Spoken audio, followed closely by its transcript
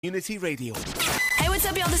Unity Radio. Hey, what's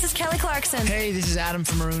up, y'all? This is Kelly Clarkson. Hey, this is Adam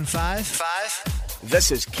from Maroon 5.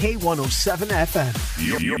 This is K107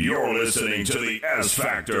 FM. You're listening to the S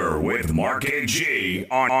Factor with Mark A.G.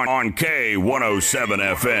 on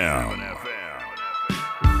K107 FM.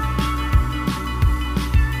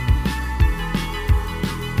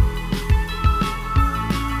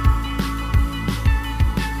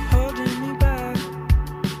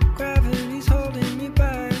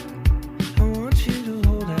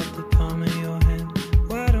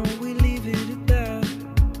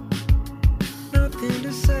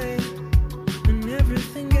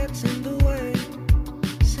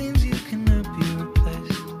 Seems you cannot be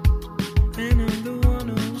replaced, and I'm the one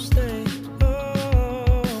who'll stay.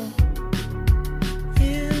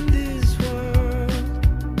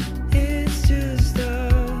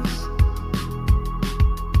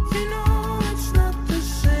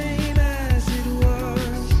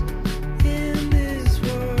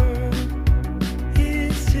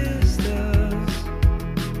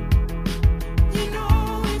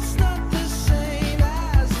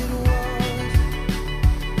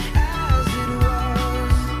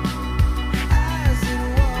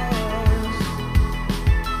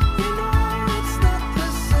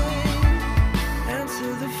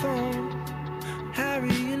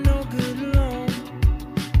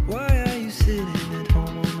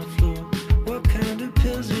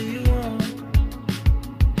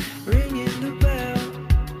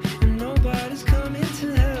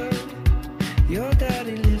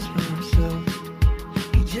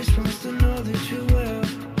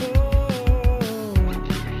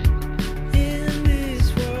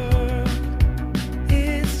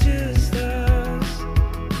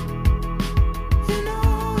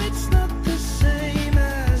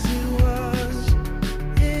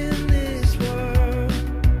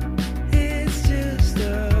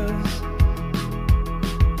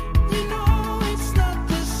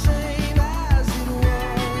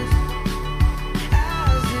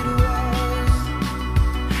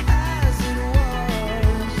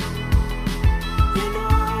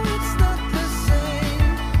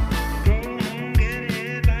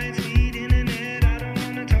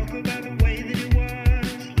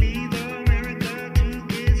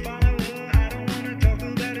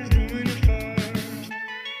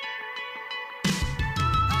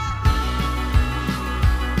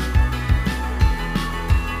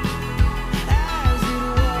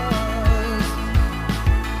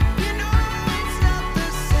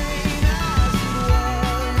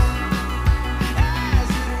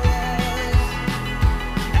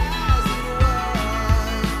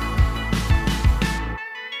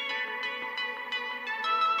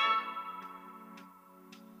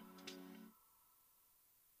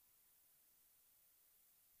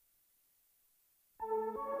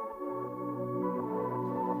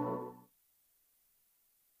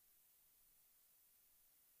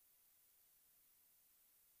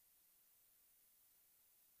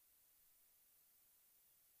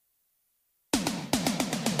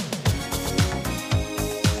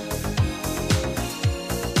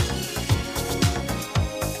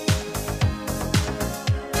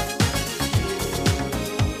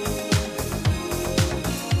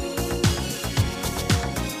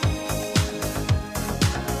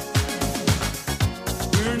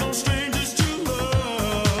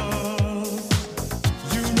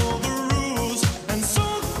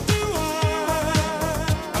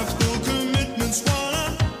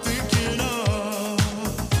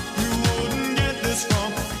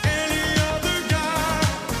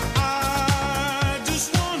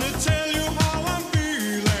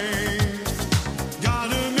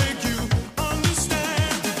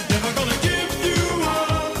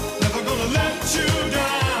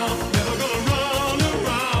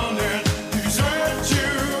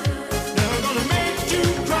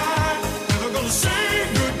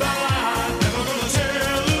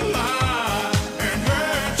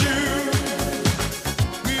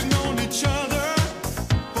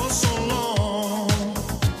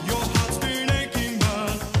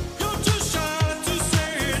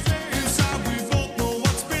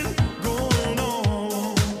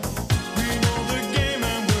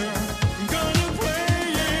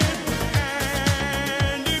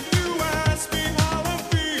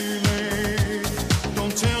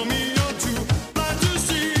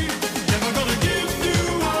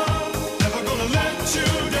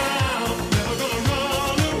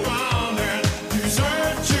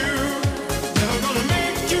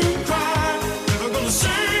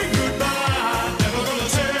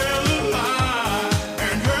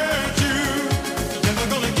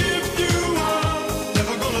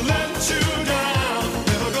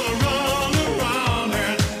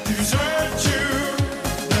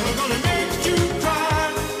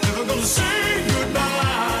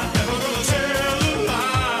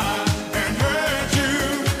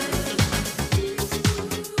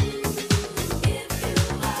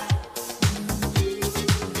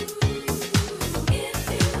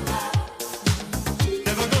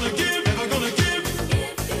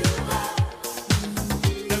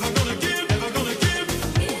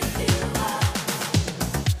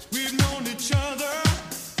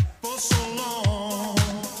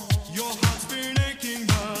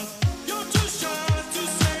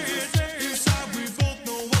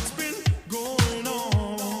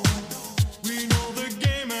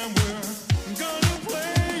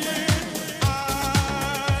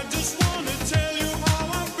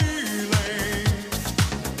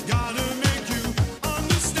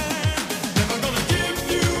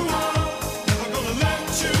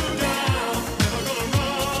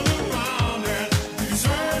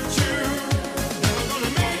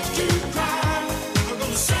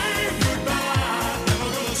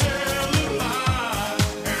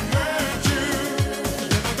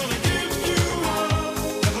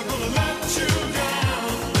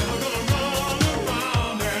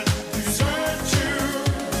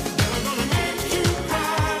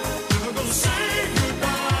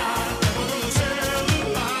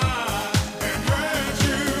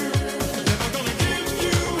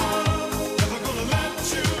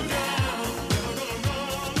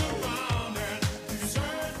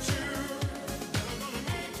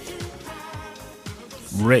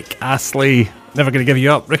 Rick Astley. Never Gonna Give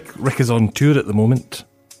You Up. Rick is on tour at the moment.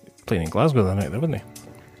 Playing in Glasgow the night there, wasn't he?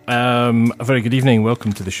 A very good evening.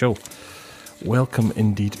 Welcome to the show. Welcome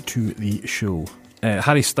indeed to the show.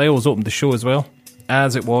 Harry Styles opened the show as well.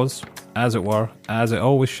 As it was, as it were, as it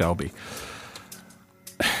always shall be.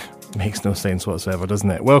 Makes no sense whatsoever,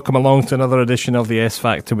 doesn't it? Welcome along to another edition of the S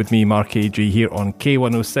Factor with me, Mark A.G., here on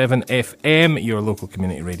K107 FM, your local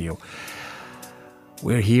community radio.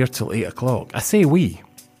 We're here till 8 o'clock. I say we.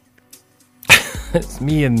 It's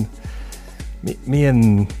me and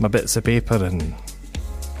my bits of paper and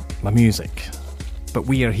my music. But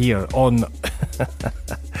we are here on...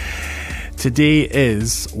 Today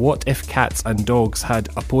is What If Cats and Dogs Had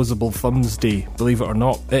Opposable Thumbs Day. Believe it or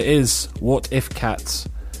not, it is What If Cats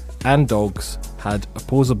and Dogs Had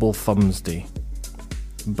Opposable Thumbs Day.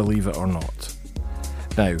 Believe it or not.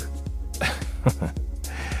 Now,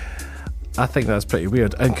 I think that's pretty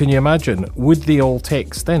weird. And can you imagine, would they all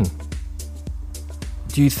text in?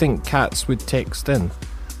 Do you think cats would text in?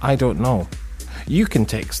 I don't know. You can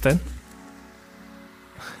text in.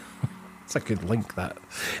 It's a good link, that.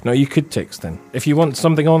 No, you could text in. If you want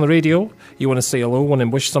something on the radio, you want to say hello, want to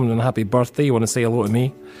wish someone a happy birthday, you want to say hello to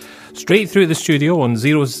me, straight through the studio on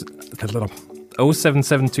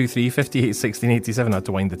 07723 58 16 87. I had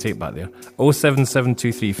to wind the tape back there.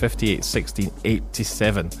 07723 58 16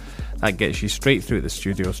 87. That gets you straight through the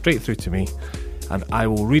studio, straight through to me, and I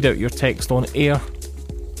will read out your text on air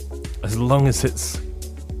as long as it's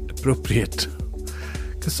appropriate.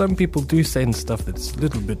 Because some people do send stuff that's a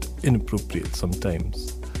little bit inappropriate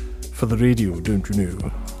sometimes. For the radio, don't you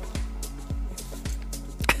know?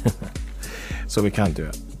 So we can't do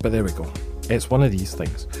it. But there we go. It's one of these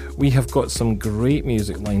things. We have got some great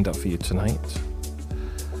music lined up for you tonight.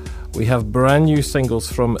 We have brand new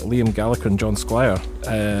singles from Liam Gallagher and John Squire.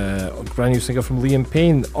 Brand new single from Liam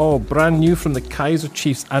Payne. Oh, brand new from the Kaiser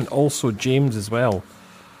Chiefs and also James as well.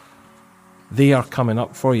 They are coming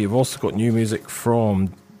up for you. We've also got new music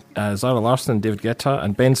from Zara Larsson and David Guetta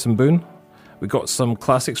and Benson Boone. We've got some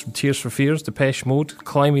classics from Tears for Fears, Depeche Mode,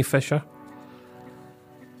 Climby Fisher,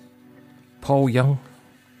 Paul Young,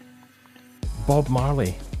 Bob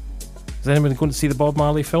Marley. Is anyone going to see the Bob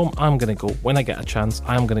Marley film? I'm going to go. When I get a chance,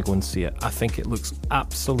 I'm going to go and see it. I think it looks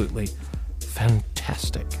absolutely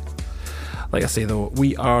fantastic. Like I say, though,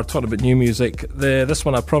 we are talking about new music. This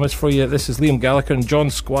one I promised for you. This is Liam Gallagher and John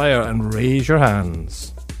Squire, and Raise Your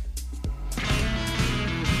Hands.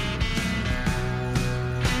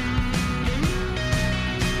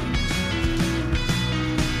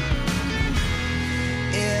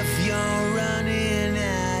 If you're running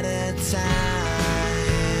out of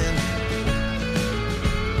time,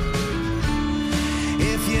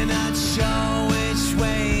 if you're not sure which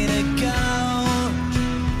way to go,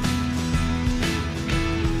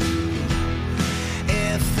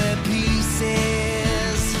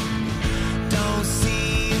 pieces don't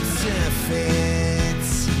seem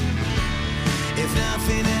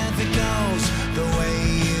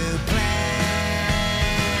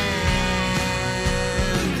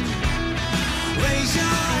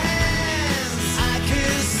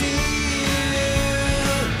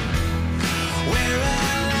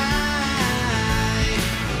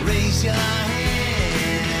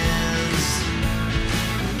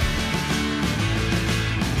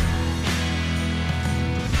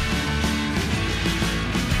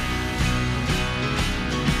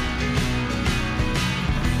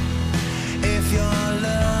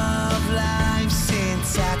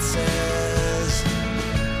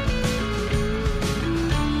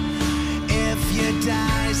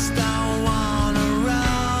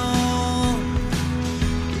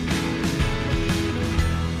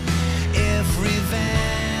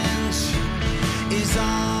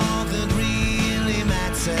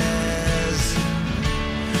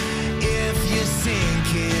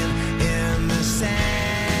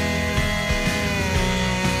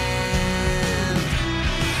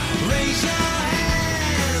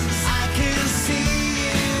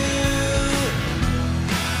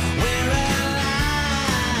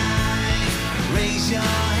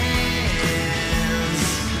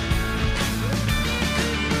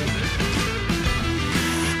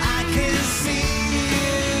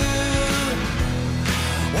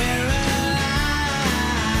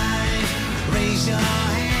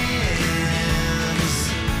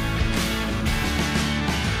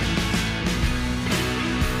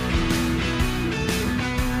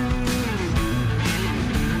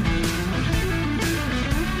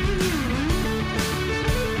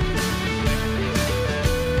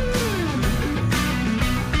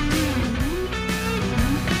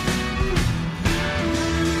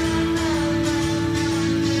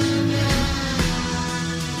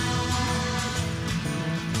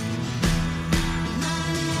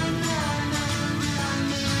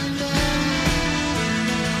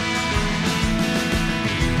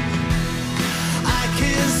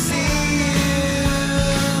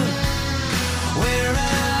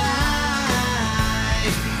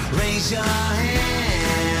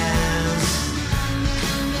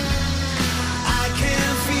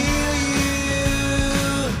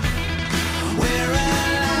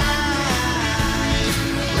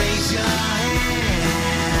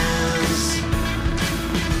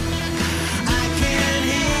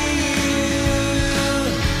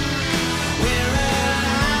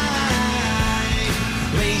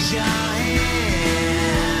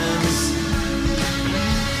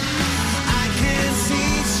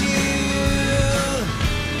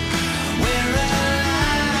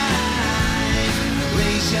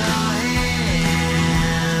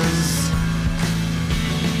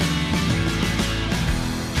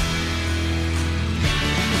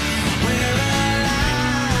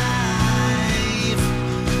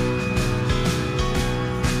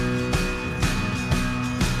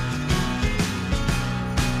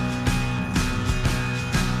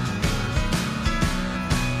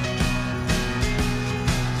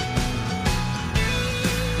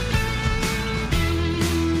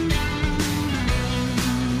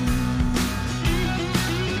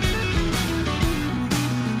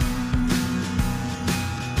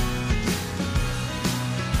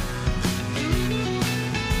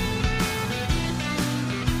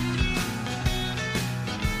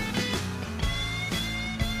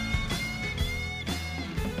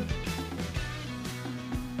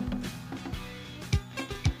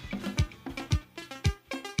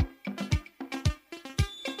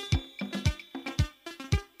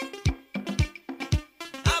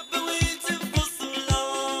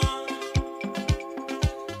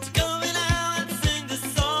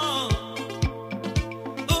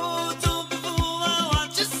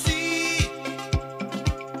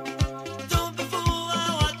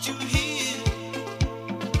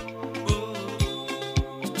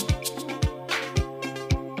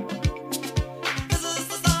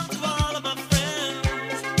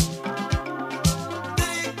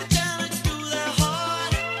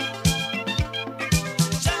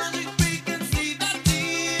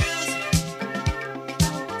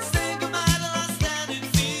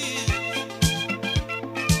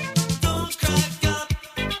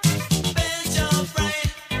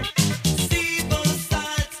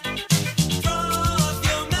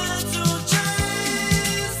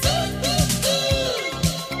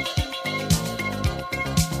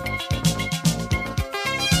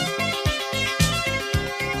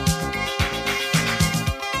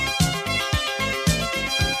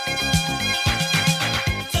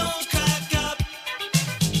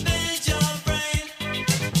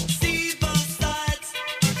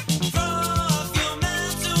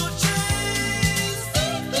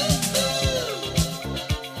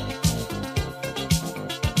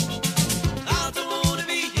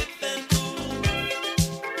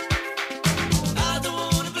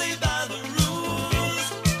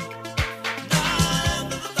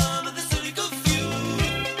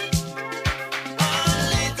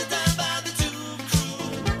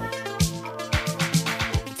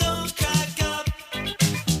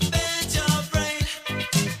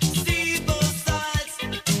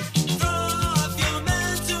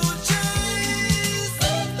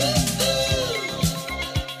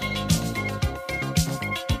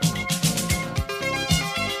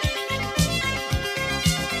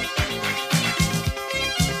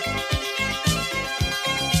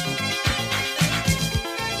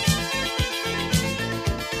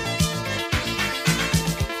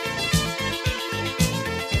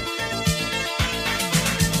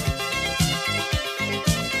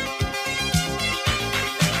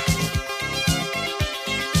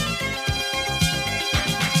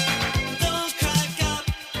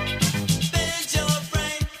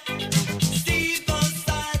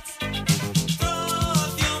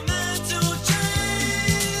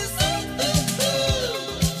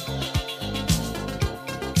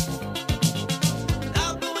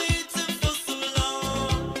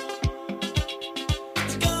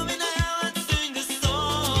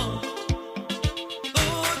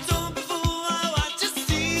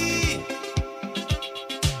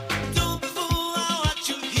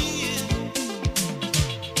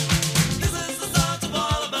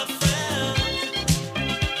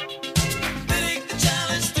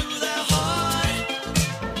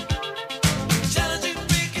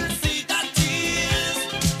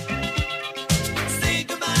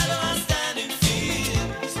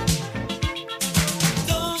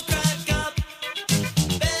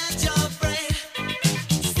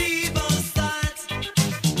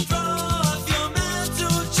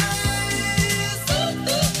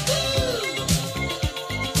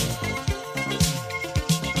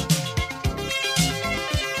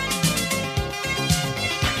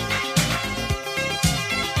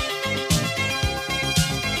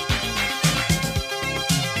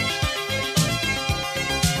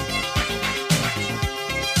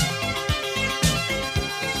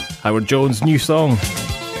Howard Jones' new song.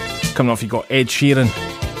 Coming off, you got Ed Sheeran,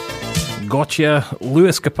 Gotcha,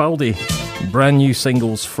 Lewis Capaldi. Brand new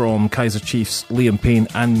singles from Kaiser Chiefs, Liam Payne,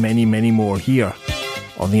 and many, many more here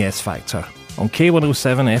on the S Factor on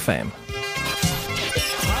K107 FM.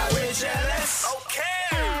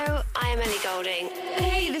 Hello, I'm Ellie Goulding.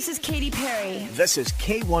 Hey, this is Katy Perry. This is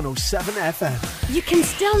K107 FM. You can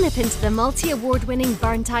still nip into the multi-award-winning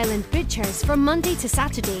Burnt Island Butchers from Monday to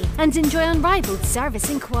Saturday and enjoy unrivaled service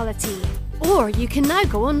and quality. Or you can now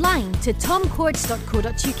go online to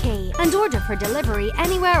tomcourts.co.uk and order for delivery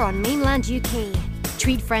anywhere on mainland UK.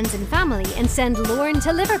 Treat friends and family and send Lauren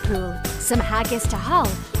to Liverpool, some haggis to Hull,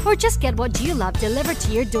 or just get what you love delivered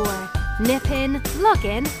to your door. Nip in, log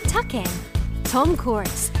in, tuck in. Tom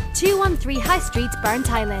Courts, 213 High Street,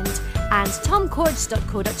 Burnt Island, and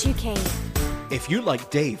tomcourts.co.uk. If you're like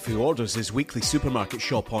Dave, who orders his weekly supermarket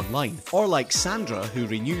shop online, or like Sandra, who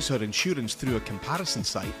renews her insurance through a comparison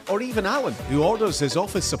site, or even Alan, who orders his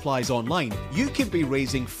office supplies online, you could be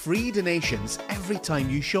raising free donations every time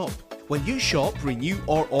you shop. When you shop, renew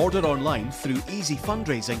or order online through Easy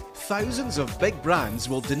Fundraising, thousands of big brands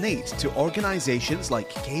will donate to organisations like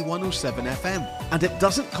K107 FM. And it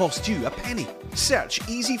doesn't cost you a penny. Search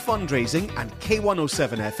Easy Fundraising and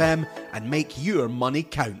K107 FM and make your money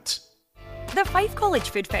count. The Fife College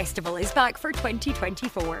Food Festival is back for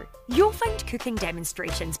 2024. You'll find cooking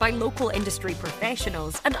demonstrations by local industry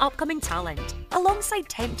professionals and upcoming talent, alongside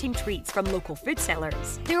tempting treats from local food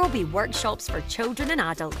sellers. There will be workshops for children and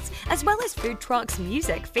adults, as well as food trucks,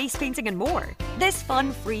 music, face painting and more. This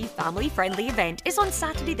fun, free, family-friendly event is on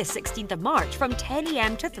Saturday the 16th of March from 10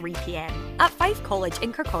 a.m. to 3 p.m. at Fife College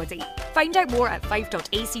in Kirkcaldy. Find out more at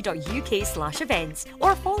fife.ac.uk/events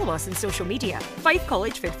or follow us on social media. Fife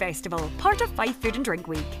College Food Festival, part of Fife Food and Drink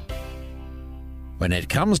Week. When it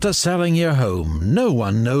comes to selling your home, no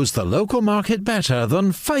one knows the local market better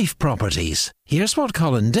than Fife Properties. Here's what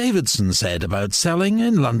Colin Davidson said about selling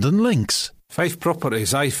in London Links. Fife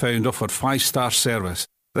Properties, I found, offered 5-star service.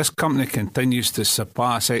 This company continues to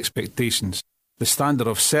surpass expectations. The standard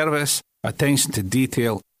of service, attention to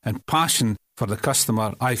detail and passion for the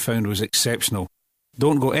customer I found was exceptional.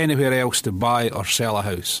 Don't go anywhere else to buy or sell a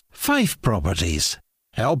house. Fife Properties,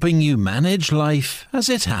 helping you manage life as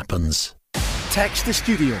it happens. Text the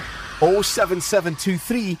studio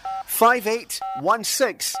 07723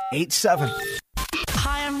 581687.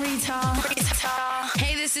 Hi, I'm Rita.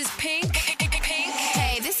 Hey, this is Pink.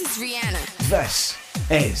 Hey, this is Rihanna. This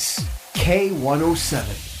is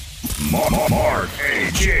K107. Mark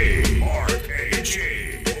A.G.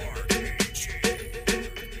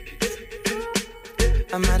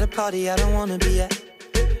 I'm at a party I don't wanna be at,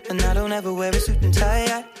 and I don't ever wear a suit and tie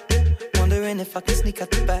yet. Wondering if I can sneak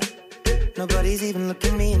out the back. Nobody's even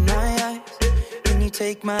looking me in my eyes. Can you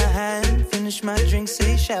take my hand, finish my drink,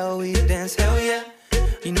 say shall we dance? Hell yeah.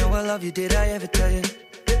 You know I love you, did I ever tell you?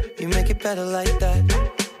 You make it better like that.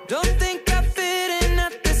 Don't think I fit in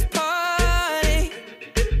at this party.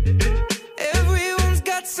 Everyone's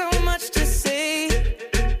got so much to say.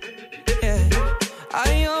 Yeah,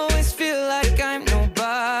 I always feel like I'm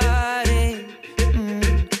nobody.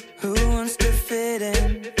 Who wants to fit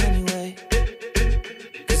in anyway?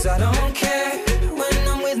 'Cause I don't care when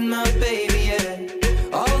I'm with my baby, yeah.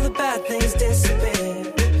 All the bad things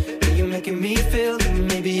disappear. You're making me feel that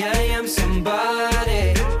maybe I am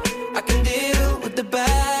somebody. I can deal with the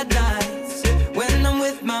bad nights when I'm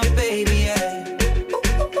with my baby, yeah.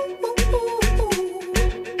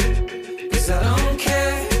 'Cause I don't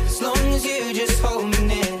care as long as you just hold me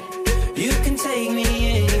near. You can take me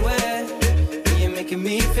anywhere. You're making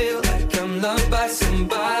me feel like I'm loved by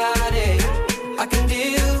somebody. I can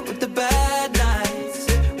deal with the bad nights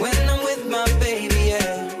when I'm with my baby,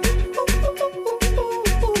 yeah.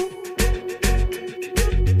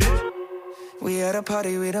 We at a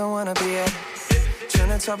party we don't wanna be at. Trying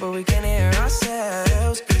to talk but we can't hear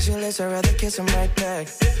ourselves. Pictureless, I'd rather kiss them right back.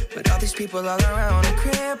 But all these people all around are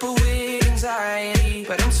crippled with anxiety.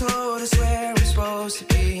 But I'm told it's where I'm supposed to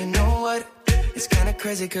be. You know what? It's kinda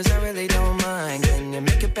crazy 'cause I really don't mind. Can you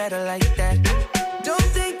make it better like that? Don't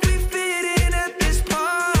think we fit in at this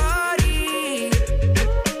party.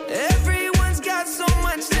 Everyone's got so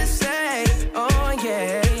much to say. Oh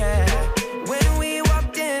yeah, yeah. When we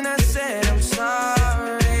walked in I said I'm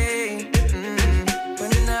sorry.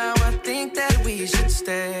 But now I think that we should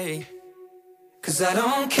stay. 'Cause I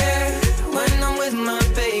don't care when I'm with my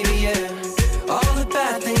baby, yeah. All the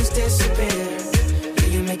bad things disappear. Yeah,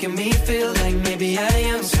 you're making me feel like maybe I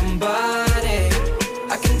am somebody.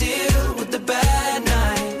 I can deal with the bad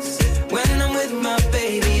nights when I'm with my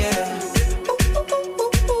baby, yeah.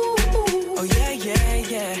 Oh yeah, yeah,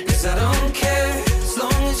 yeah. 'Cause I don't care as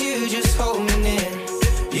long as you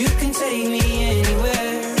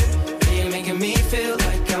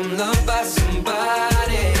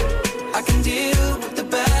I can deal with the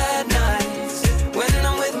bad nights when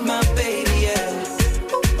I'm with my baby, yeah.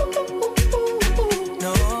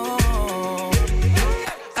 No,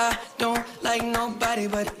 I don't like nobody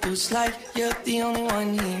but you. It's like you're the only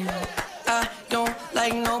one here. I don't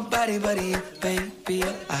like nobody but you, baby.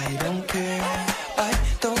 I don't care. I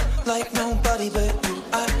don't like nobody but you.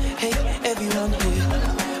 I hate everyone here.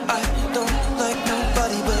 I don't like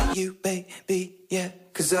nobody but you, baby, yeah.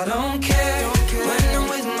 Cause I don't care when I'm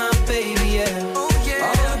with my baby, yeah. All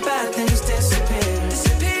the bad things disappear.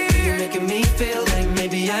 You're making me feel like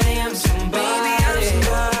maybe I am somebody.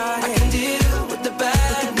 I can deal with the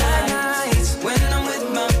bad nights when I'm with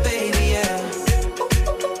my baby, yeah.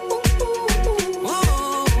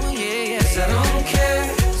 Ooh, yeah, yes, I don't care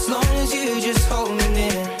as long as you just hold me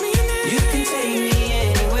near. You can take me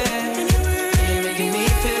anywhere. You're making me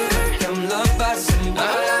feel like I'm loved by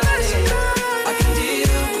somebody. I can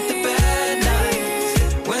deal with the bad nights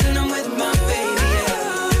when I'm with my baby, yeah.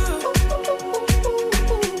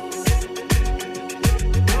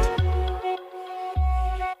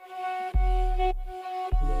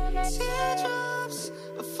 Teardrops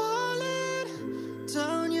are falling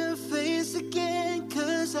down your face again,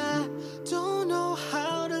 'cause I don't know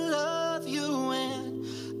how to love you and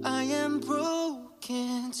I am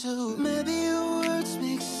broken too. Maybe your words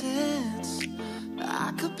make sense.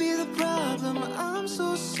 I could be the problem, I'm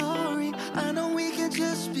so sorry. I know we could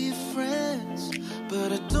just be friends,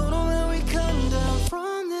 but I don't know how we come down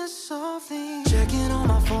from this whole thing. Checking on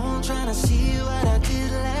my phone, trying to see what I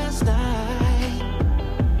did last night.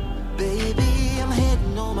 Baby, I'm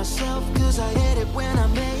hating on myself, 'cause I hate it when I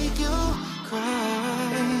make you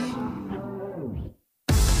cry.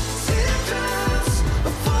 Teardrops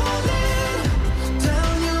are falling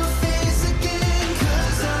down your face again,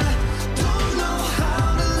 'cause I don't know how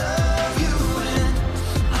to love you and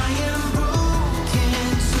I am broken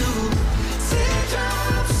too.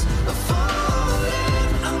 Teardrops are falling,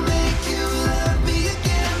 I'll make you love me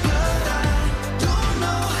again, but I don't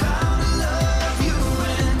know how to love you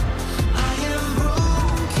and I am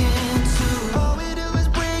broken too. All we do is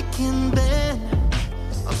break in bed.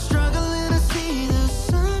 I'm struggling to see the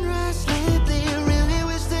sunrise lately. Really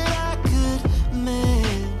wish that I could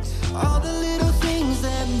mend all the little things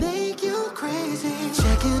that make you crazy.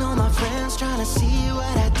 Checking on my friends, trying to see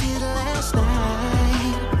what I did last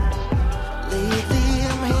night. Lately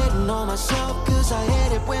I'm hating on myself, 'cause I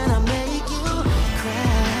hate it when I make you cry.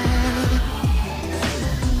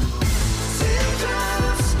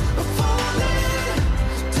 Teardrops are falling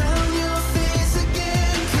down your face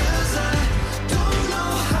again, 'cause I don't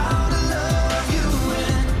know how to love you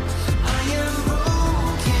and I am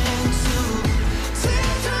broken too.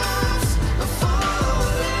 Teardrops are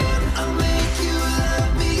falling, I'll make you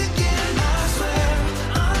love me again. I swear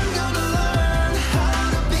I'm gonna learn how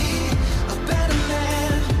to be a better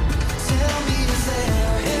man. Tell me, is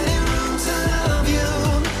there any room to love you?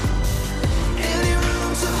 Any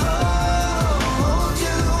room to hold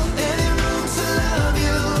you? Any room to love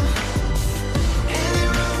you? Any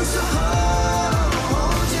room to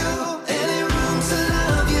hold you? Any room to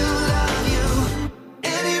love you, love you?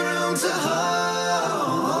 Any room to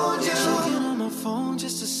hold you? Checking on my phone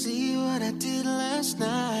just to see what I did last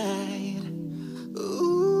night.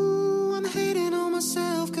 Ooh, I'm hating on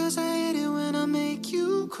myself, 'cause I hate it when I make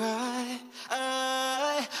you cry.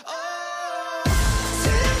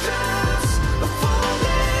 Teardrops are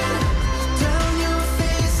falling down your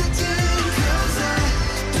face again, 'cause I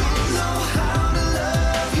don't know how to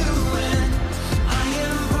love you and I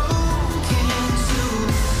am broken too.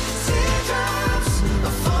 Teardrops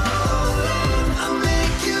are falling, I'll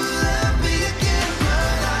make you love me again,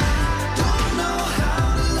 but I don't know how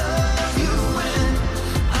to love you and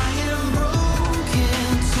I am broken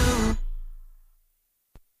too.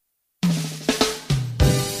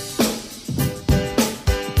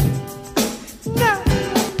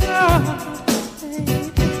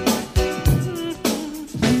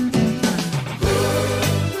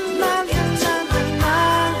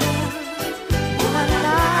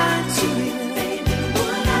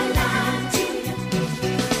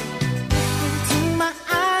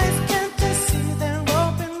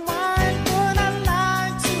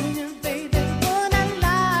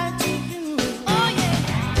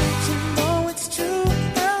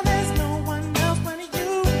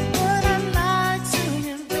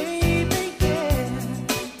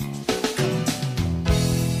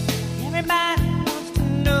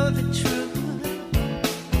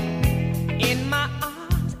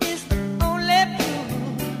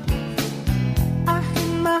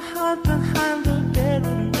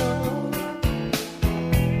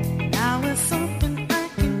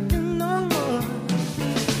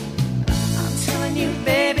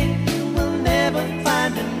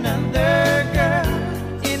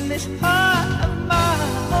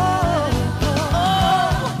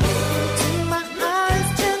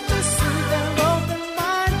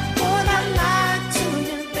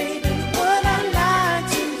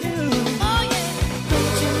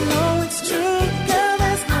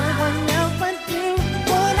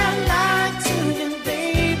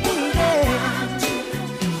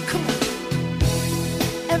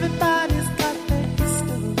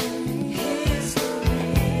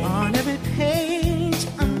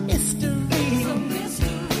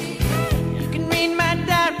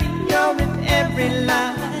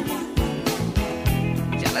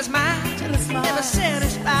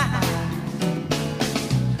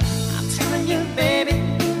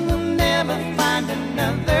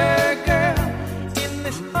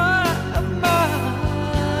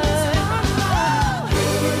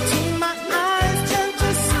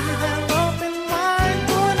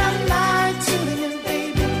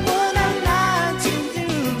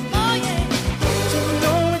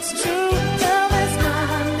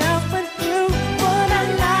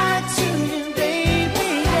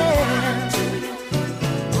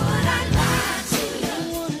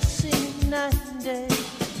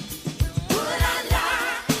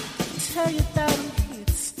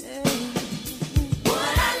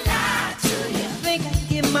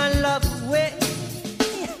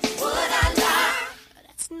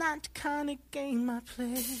 not the kind of game I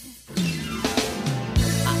play.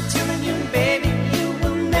 I'm telling you, baby, you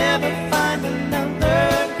will never find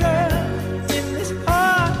another girl in this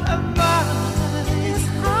heart of mine. This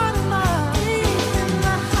heart of mine, deep in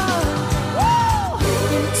my heart. Woo!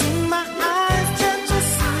 Into my eyes, can't you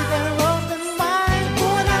see they're open wide?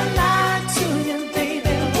 Would I lie to you,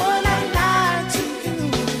 baby? Would I lie to you?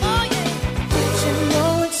 Oh yeah. But you know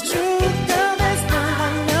it's true, girl. There's no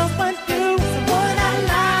one else but you. Would I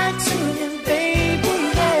lie to you, baby?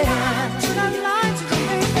 Yeah. Would I lie to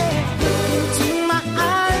you, baby? Into my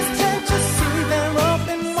eyes, can't you see they're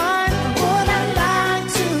open wide? Would I lie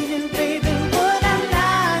to you, baby? Would I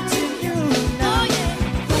lie to you? Oh yeah.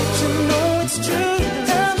 But you know it's true,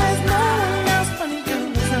 girl. There's no one else but you.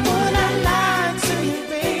 Would I lie to you,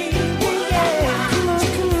 baby? Yeah. Come on,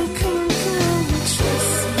 come on, come on, come on.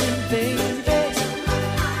 Trust me, baby.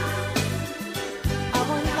 I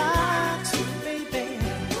won't lie to you, baby.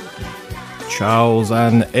 Charles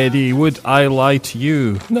and Eddie, would I lie to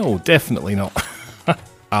you? No, definitely not.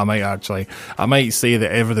 I might say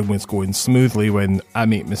that everything was going smoothly when I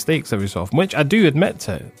make mistakes every so often, which I do admit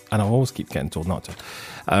to, and I'll always keep getting told not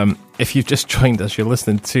to. If you've just joined us, you're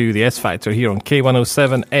listening to the S Factor here on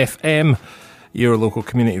K107 FM, your local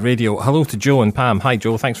community radio. Hello to Joe and Pam. Hi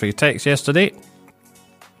Joe, thanks for your text yesterday.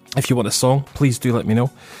 If you want a song, please do let me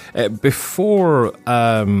know. Before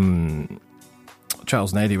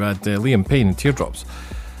Charles and Eddie, we had Liam Payne and Teardrops.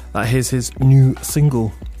 That is his new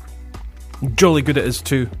single. Jolly good it is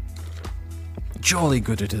too. Jolly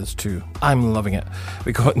good it is too. I'm loving it.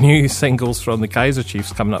 We got new singles from the Kaiser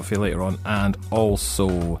Chiefs coming up for you later on, and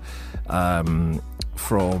also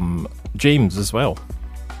from James as well.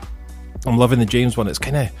 I'm loving the James one. It's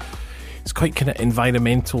quite kind of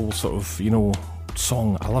environmental sort of,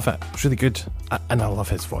 song. I love it. It's really good, and I love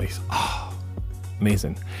his voice. Oh,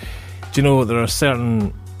 amazing. Do you know there are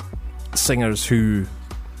certain singers who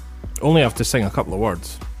only have to sing a couple of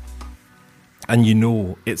words, and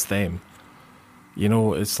it's them.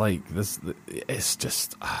 It's like this. It's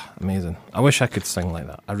just amazing. I wish I could sing like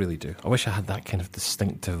that. I really do. I wish I had that kind of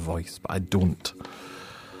distinctive voice, but I don't.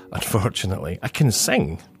 Unfortunately, I can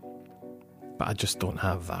sing, but I just don't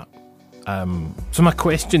have that. So my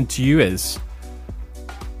question to you is,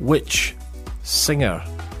 which singer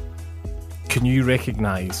can you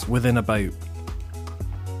recognise within about,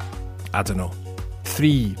 I don't know,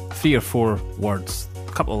 three or four words,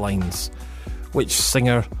 a couple of lines? Which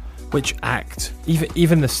singer, which act,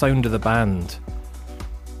 even the sound of the band.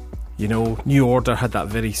 New Order had that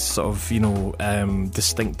very sort of,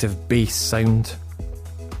 distinctive bass sound.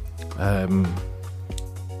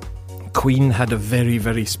 Queen had a very,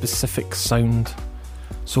 very specific sound.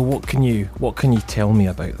 So what can you tell me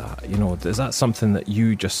about that? Is that something that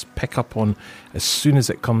you just pick up on as soon as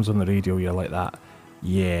it comes on the radio? You're like that.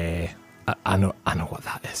 Yeah, I know what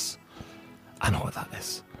that is. I know what that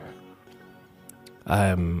is.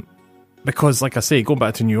 Because, like I say, going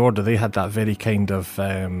back to New Order, they had that very kind of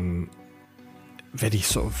very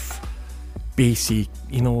sort of bassy,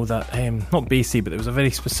 that not bassy, but there was a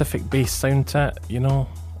very specific bass sound to it.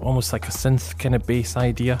 Almost like a synth kind of bass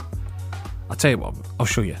idea. I'll tell you what, I'll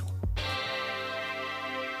show you.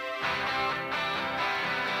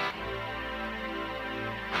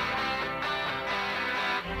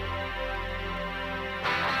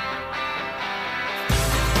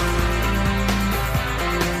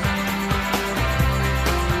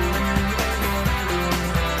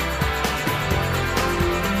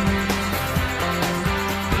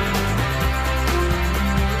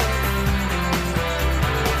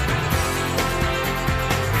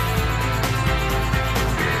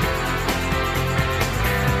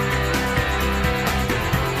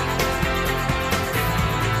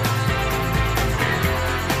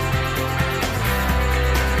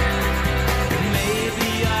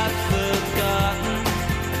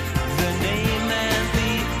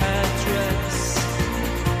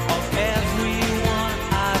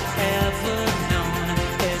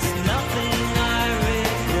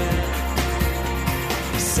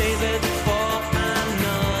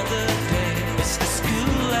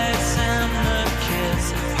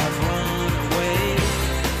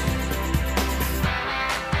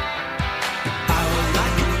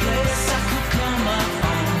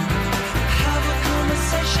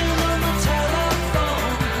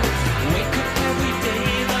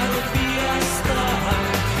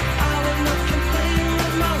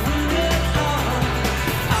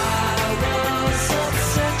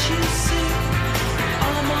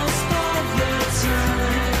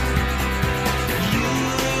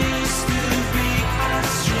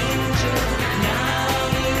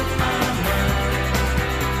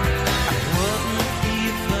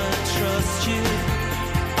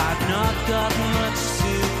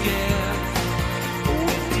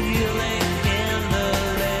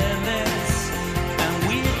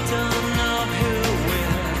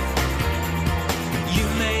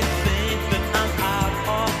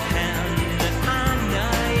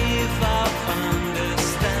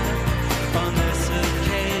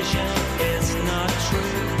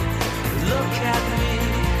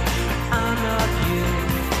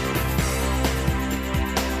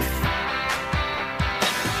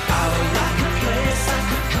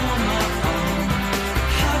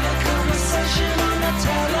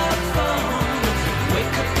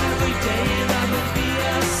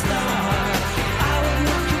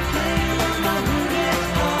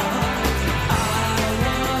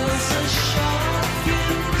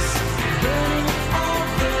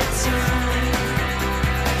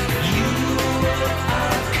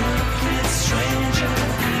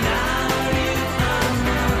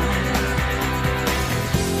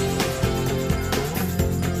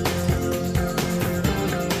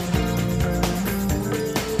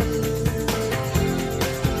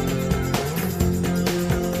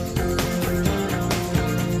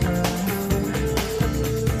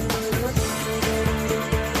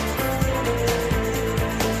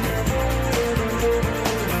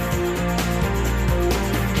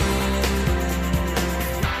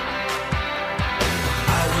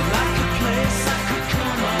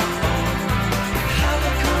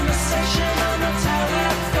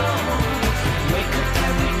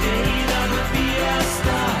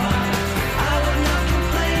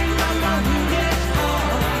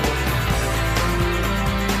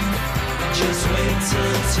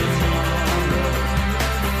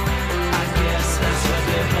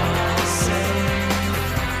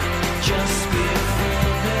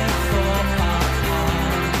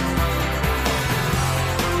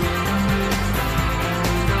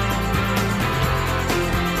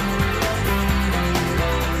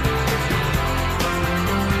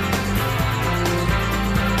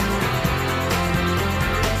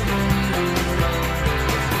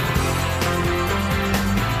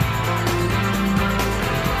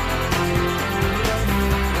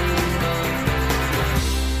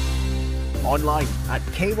 Online at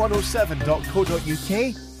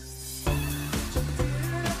k107.co.uk.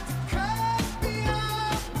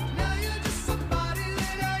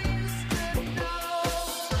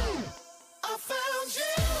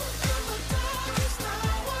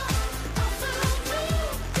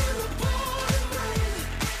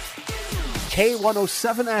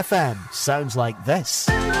 K107 FM sounds like this.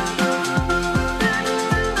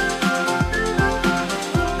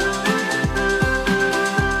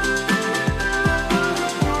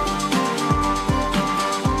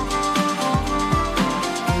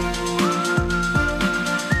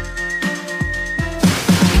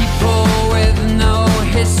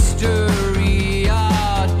 History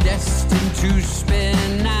are destined to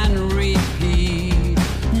spin and repeat.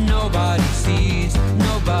 Nobody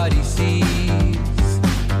sees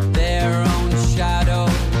their own shadow.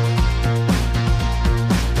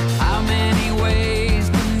 How many ways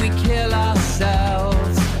can we kill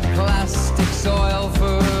ourselves? Plastic, soil,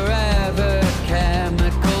 forever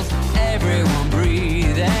chemicals. Everyone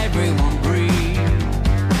breathe,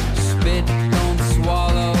 spit, don't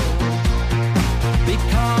swallow.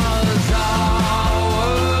 Because our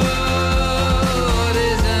world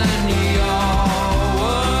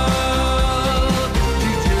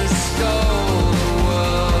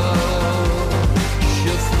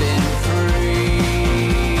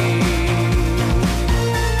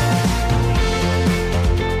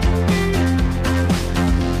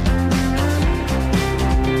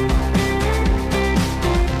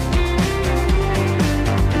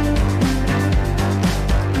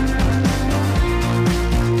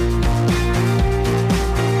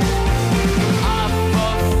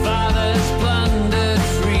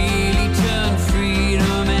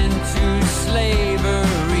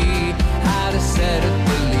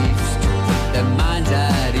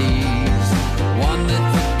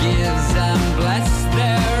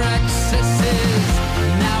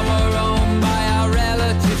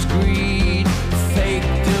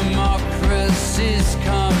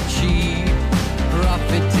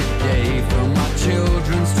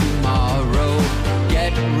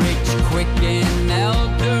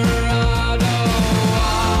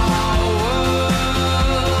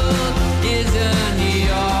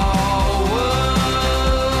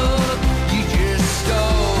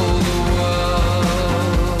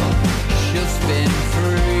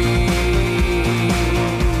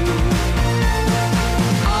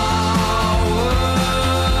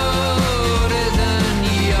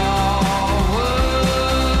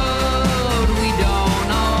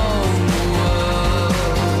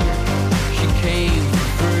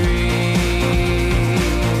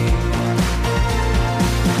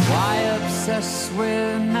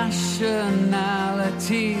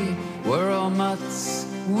We're all mutts,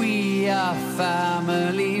 we are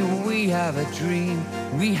family. We have a dream,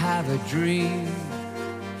 we have a dream.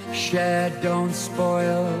 Share, don't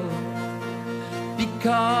spoil,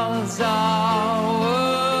 because our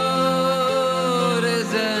world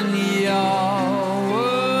isn't your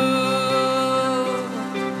world.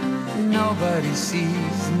 Nobody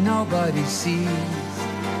sees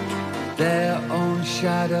their own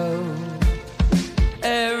shadow.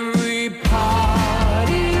 Every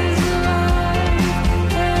party's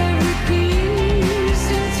alive, every piece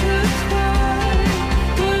intertwined.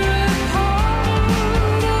 We're a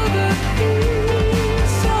part of the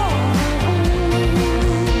piece of the whole.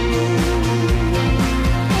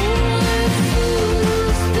 Only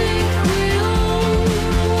fools think we own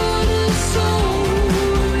what a soul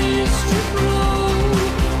is to grow.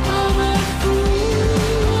 I'm a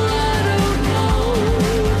fool, I don't know,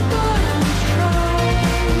 but I'm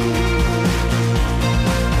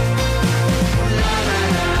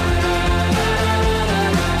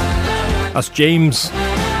That's James.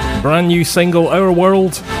 Brand new single, Our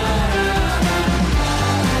World.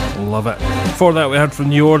 Love it. Before that we heard from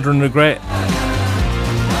New Order and Regret.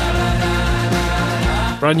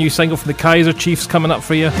 Brand new single from the Kaiser Chiefs coming up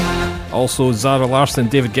for you. Also Zara Larsson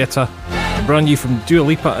and David Guetta. Brand new from Dua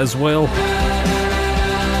Lipa as well.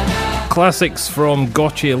 Classics from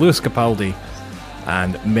Gotye, Lewis Capaldi.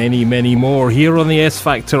 And many, many more here on the S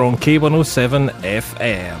Factor on K107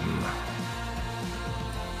 FM.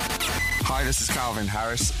 Hi, this is Calvin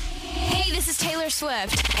Harris. Hey, this is Taylor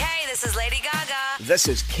Swift. Hey, this is Lady Gaga. This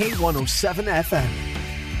is K107 FM.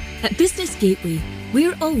 At Business Gateway,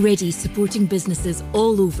 we're already supporting businesses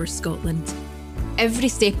all over Scotland. Every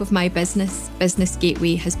step of my business, Business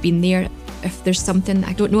Gateway has been there. If there's something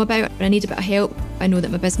I don't know about or I need a bit of help, I know that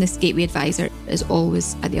my Business Gateway advisor is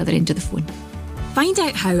always at the other end of the phone. Find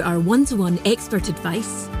out how our one-to-one expert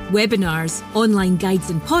advice, webinars, online guides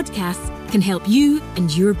and podcasts can help you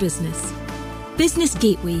and your business. Business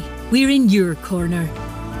Gateway, we're in your corner.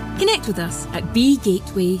 Connect with us at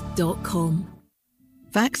bgateway.com.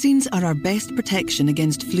 Vaccines are our best protection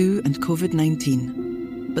against flu and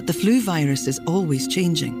COVID-19. But the flu virus is always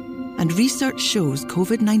changing, and research shows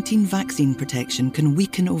COVID-19 vaccine protection can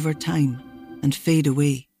weaken over time and fade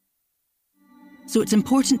away. So it's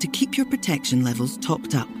important to keep your protection levels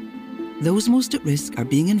topped up. Those most at risk are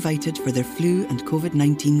being invited for their flu and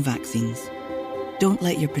COVID-19 vaccines. Don't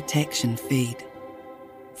let your protection fade.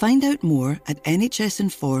 Find out more at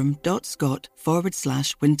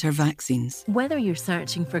nhsinform.scot/winter vaccines. Whether you're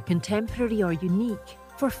searching for contemporary or unique,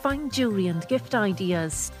 for fine jewellery and gift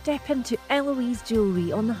ideas, step into Eloise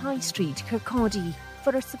Jewellery on the High Street, Kirkcaldy,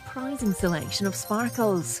 for a surprising selection of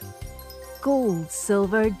sparkles. Gold,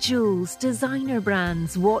 silver, jewels, designer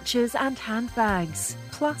brands, watches and handbags,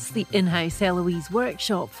 plus the in-house Eloise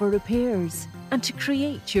workshop for repairs, and to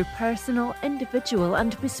create your personal, individual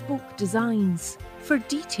and bespoke designs. For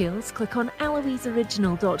details, click on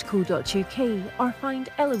eloiseoriginal.co.uk or find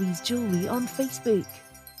Eloise Jewellery on Facebook.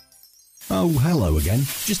 Oh, hello again.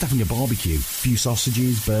 Just having a barbecue. A few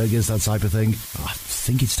sausages, burgers, that type of thing. I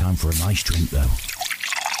think it's time for a nice drink, though.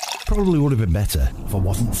 Probably would have been better if I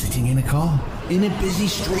wasn't sitting in a car, in a busy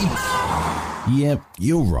street. Yeah,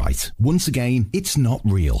 you're right. Once again, it's not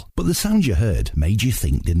real. But the sounds you heard made you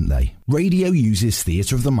think, didn't they? Radio uses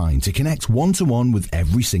theatre of the mind to connect one-to-one with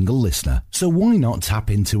every single listener. So why not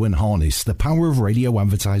tap into and harness the power of radio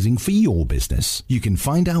advertising for your business? You can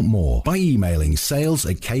find out more by emailing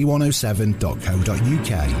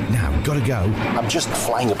sales@k107.co.uk. Now, gotta go. I'm just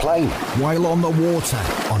flying a plane. While on the water,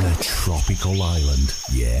 on a tropical island.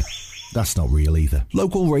 Yeah, that's not real either.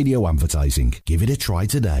 Local radio advertising. Give it a try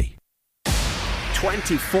today.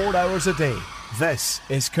 24 hours a day. This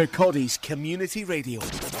is Kirkcaldy's Community Radio.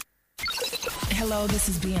 Hello, this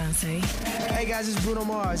is Beyonce. Hey guys, it's Bruno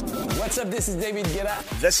Mars. What's up? This is David Guetta.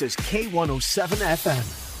 This is K107 FM.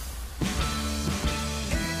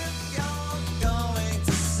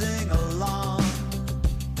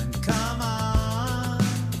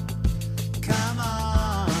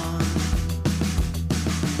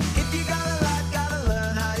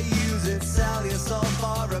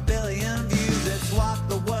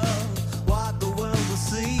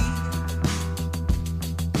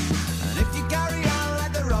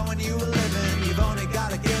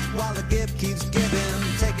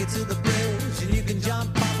 To the bridge and you can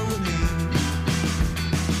jump over with me.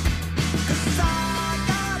 'Cause I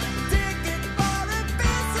got a ticket for a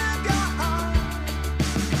piece of your heart,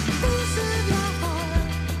 piece of your heart,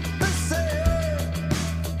 piece of.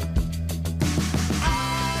 I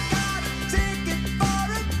got a ticket for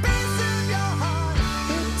a piece of your heart.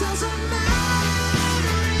 It doesn't matter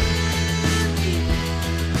if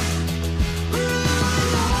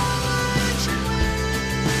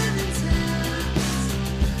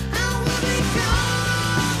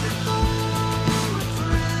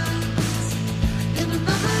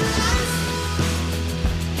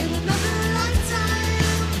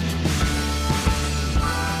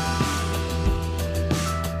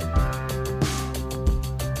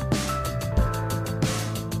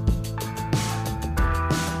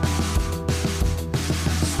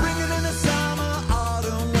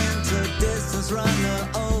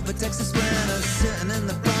Texas winter, sitting in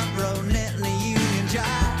the front row, knitting a Union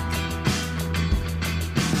Jack.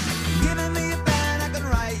 Giving me a pen, I can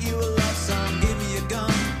write you a love song. Give me a gun,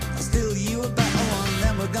 I'll steal you a better one.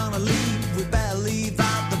 Then we're gonna leave, we better leave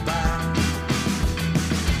out the back.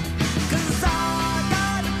 'Cause I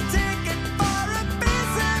got a ticket for a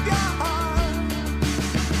piece of your heart,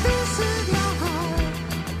 piece of your heart,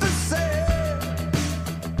 the same.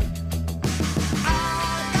 I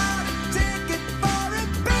got a ticket for a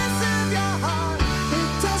piece of your heart. It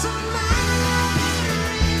doesn't matter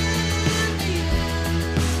in the end.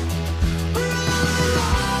 We're on the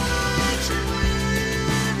launch and when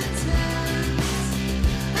it's ends,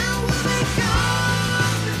 and we'll be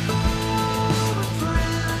gone before we're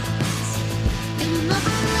friends. In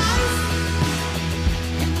another life,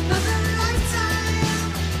 in another lifetime,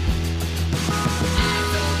 I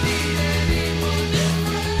don't need anyone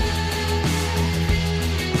different.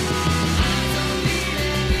 I don't need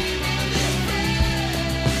anyone different.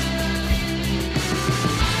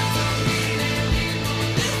 I don't need anyone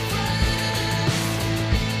different.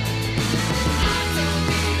 I don't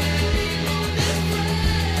need anyone different.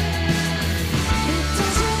 It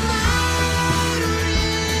doesn't matter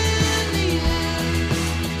in the end.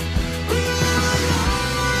 We're on a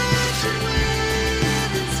launch and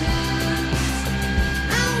when it's ends,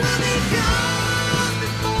 and we'll be gone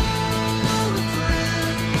before we're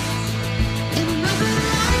friends. In another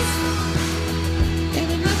life, in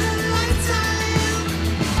another lifetime.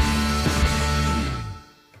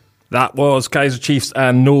 That was Kaiser Chiefs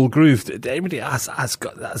and Noel Groove. Everybody has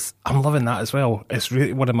got that's. I'm loving that as well. It's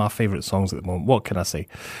really one of my favourite songs at the moment. What can I say?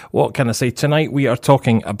 What can I say? Tonight we are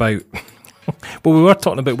talking about. Well, we were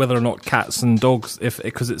talking about whether or not cats and dogs,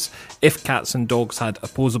 because it's if cats and dogs had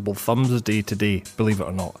opposable thumbs day to day. Believe it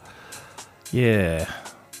or not. Yeah.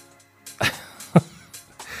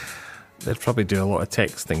 They'd probably do a lot of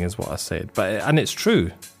texting, is what I said. And it's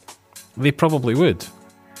true. They probably would.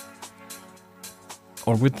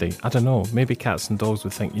 Or would they? I don't know. Maybe cats and dogs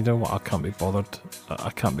would think, you know what, I can't be bothered. I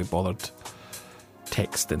can't be bothered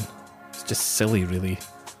texting. It's just silly, really.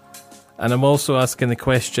 And I'm also asking the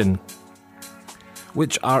question,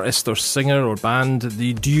 which artist or singer or band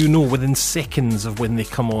do you know within seconds of when they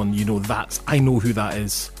come on, you know, I know who that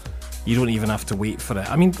is. You don't even have to wait for it.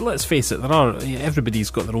 I mean, let's face it, everybody's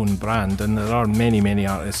got their own brand, and there are many, many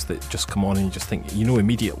artists that just come on and you just think, you know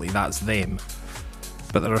immediately that's them.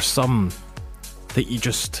 But there are some that you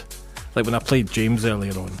just, like when I played James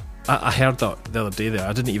earlier on, I heard that the other day there.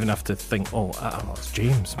 I didn't even have to think, it's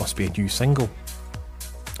James, must be a new single.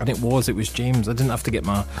 And it was James. I didn't have to get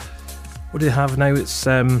my, what do they have now? It's,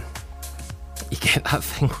 you get that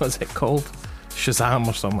thing, what's it called? Shazam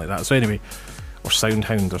or something like that. So anyway, or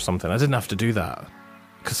Soundhound or something. I didn't have to do that,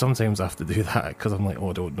 because sometimes I have to do that, because I'm like,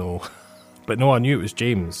 I don't know. But no, I knew it was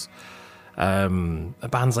James.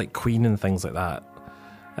 Bands like Queen and things like that.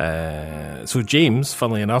 So James,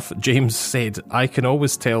 funnily enough, James said, I can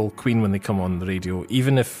always tell Queen when they come on the radio,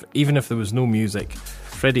 even if there was no music.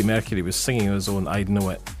 Freddie Mercury was singing on his own, I'd know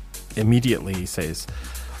it immediately, he says.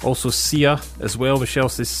 Also Sia as well. Michelle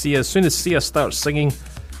says Sia, as soon as Sia starts singing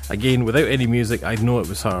again without any music, I'd know it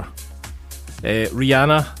was her.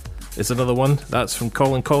 Rihanna is another one. That's from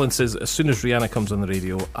Colin. Colin says, as soon as Rihanna comes on the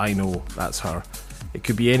radio, I know that's her. It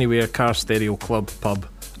could be anywhere, car, stereo, club, pub.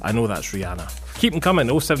 I know that's Rihanna. Keep them coming.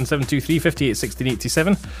 07723 58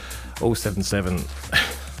 1687. 077.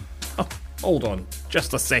 Oh, hold on.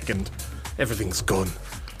 Just a second. Everything's gone.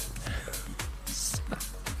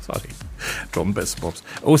 Sorry. Dropping bits and bobs.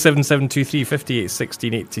 07723 58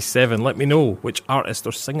 1687. Let me know which artist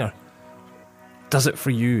or singer does it for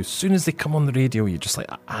you. As soon as they come on the radio, you're just like,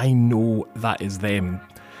 I know that is them.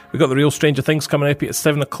 We've got the real Stranger Things coming up at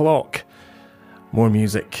 7 o'clock. More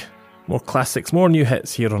music, more classics, more new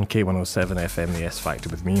hits here on K107 FM, the S Factor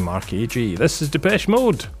with me, Mark A.G. This is Depeche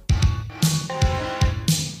Mode.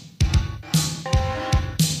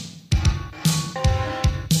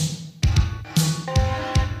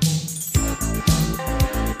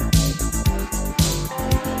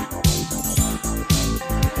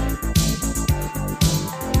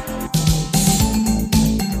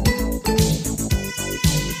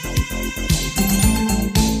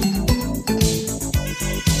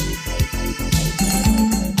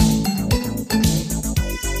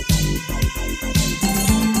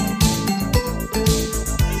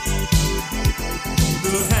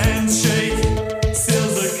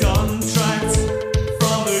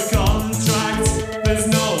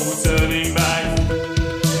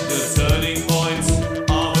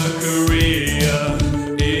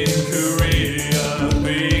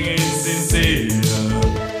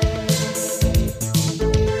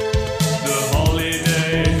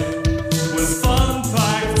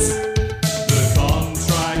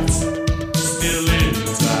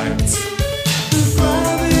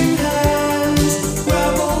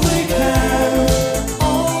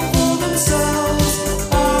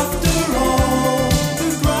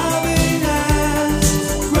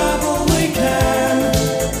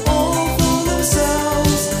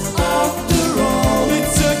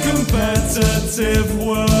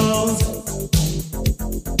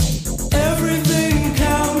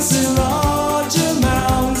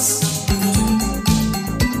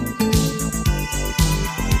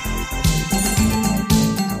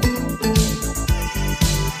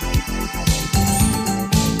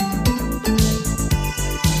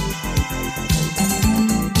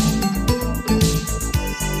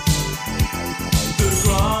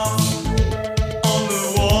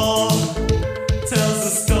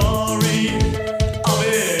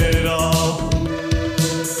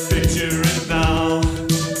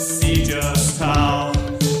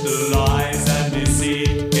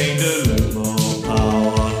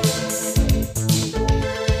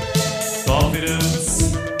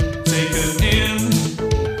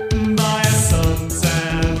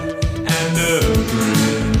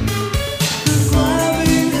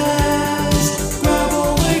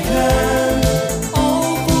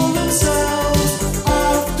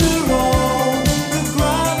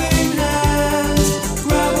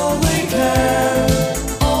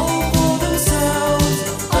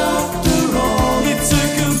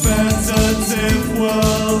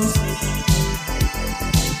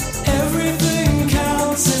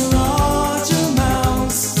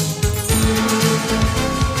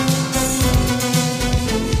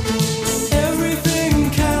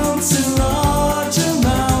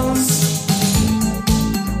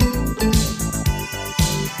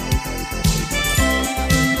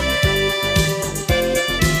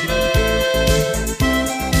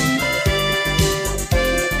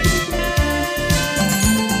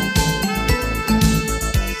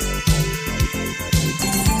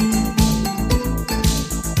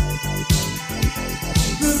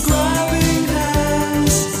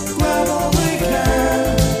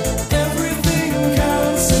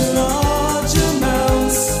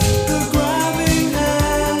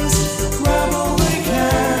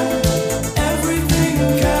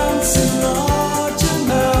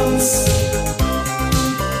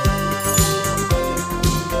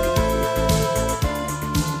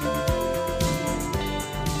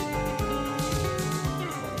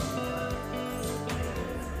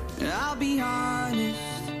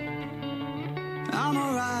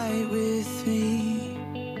 with me.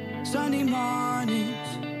 Sunday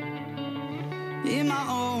mornings in my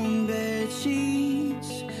own bed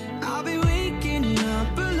sheets. I'll be waking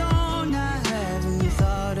up alone. I haven't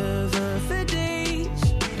thought of her for days.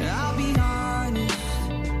 I'll be honest,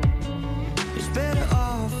 it's better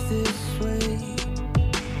off this way.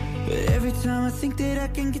 But every time I think that I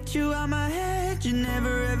can get you out my head, you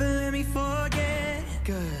never ever let me forget.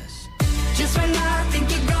 'Cause just when I think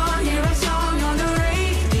you're gone, hear a song on the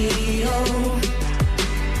radio.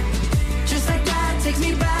 Just like that takes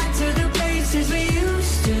me back to the places we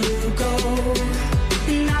used to go.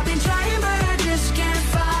 And I've been trying but I just can't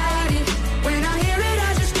fight it. When I hear it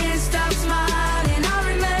I just can't stop smiling. I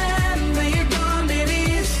remember you're gone, baby,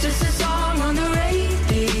 it's just a song on the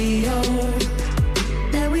radio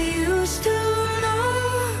that we used to know.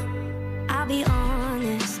 I'll be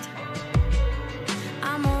honest,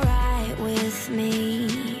 I'm alright with me.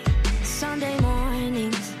 Sunday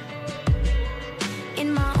mornings in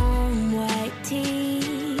my own white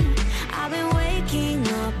tee. I've been waking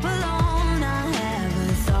up alone. I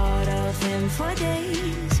haven't thought of him for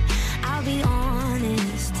days. I'll be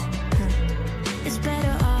honest, it's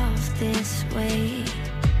better off this way.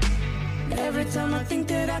 Every time I think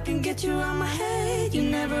that I can get you out my head, you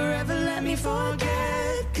never ever let me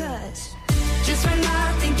forget. 'Cause just when I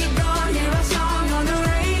think you're gone, hear a song on the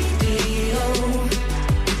radio.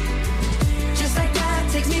 Just like that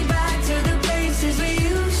takes me back to the places we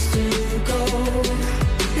used to go.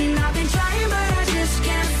 And I've been trying but I just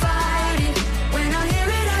can't fight it. When I hear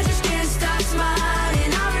it I just can't stop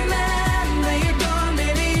smiling. I remember you're gone,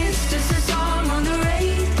 baby, it's just a song on the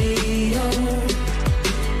radio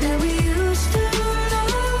that we used to know.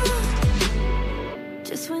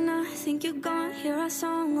 Just when I think you're gone, hear a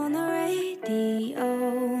song on the radio.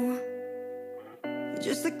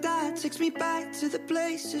 Just like that takes me back to the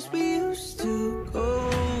places we used to go.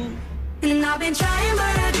 And I've been trying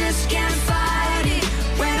but I just can't fight it.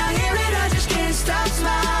 When I hear it I just can't stop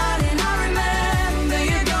smiling. I remember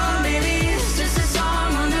you're gone, baby, it's just a song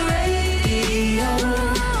on the radio.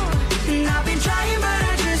 And I've been trying but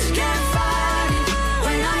I just can't fight it.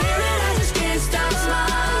 When I hear it I just can't stop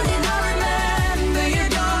smiling. I remember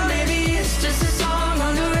you're gone, baby, it's just a song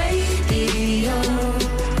on the radio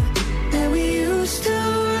that we used to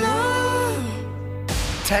know.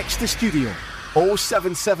 Text the studio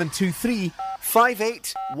 07723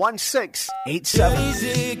 581687. Days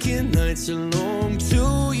aching, nights are long,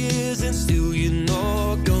 2 years and still you're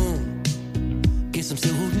not gone. Guess I'm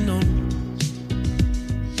still holding on.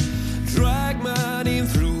 Drag my name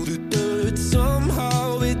through the dirt,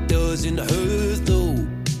 somehow it doesn't hurt though.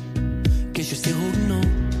 Guess you're still holding on.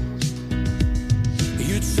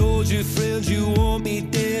 You told your friends you want me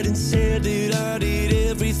dead and said that I did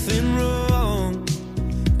everything wrong.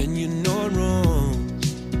 And you're not wrong.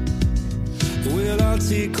 Well, I'll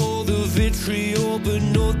take all the vitriol, but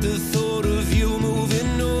not the thought of you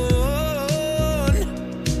moving on.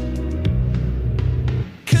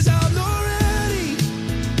 'Cause I'm not ready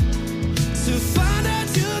to find out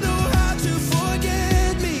you know how to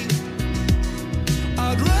forget me.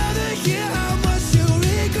 I'd rather hear how much you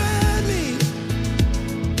regret me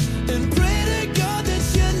and pray to God that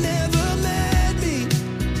you never met me,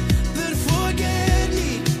 then forget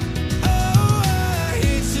me. Oh, I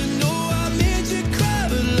hate to know I made you cry,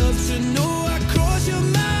 but love to know I crossed your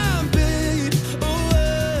mind, babe.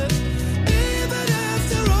 Oh, even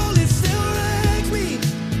after all, it still wrecks me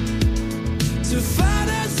to find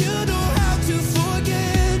out you know how to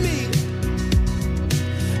forget me.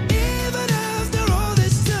 Even after all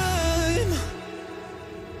this time,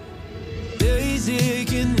 days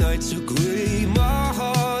aching, nights are gray. My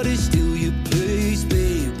heart is still your place,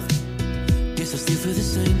 babe. Guess I still feel the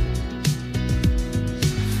same.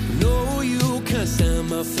 No, you can't stand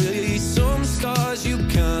my face. Some scars you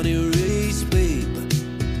can't erase, babe.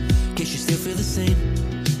 Guess you still feel the same.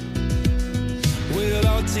 Well,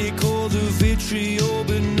 I'll take all the vitriol,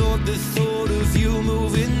 but not the thought of you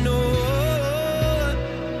moving on.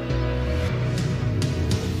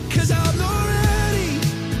 'Cause I'm not ready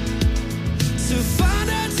to find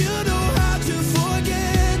out you know how to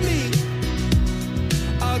forget me.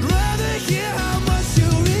 I'd rather hear how much you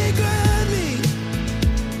regret me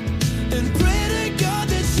and pray to God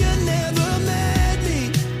that you never met me,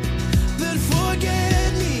 then forget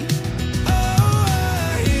me. Oh, I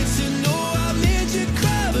hate to know I made you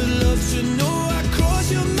cry, but love to know I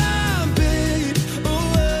crossed your mind, babe. Oh,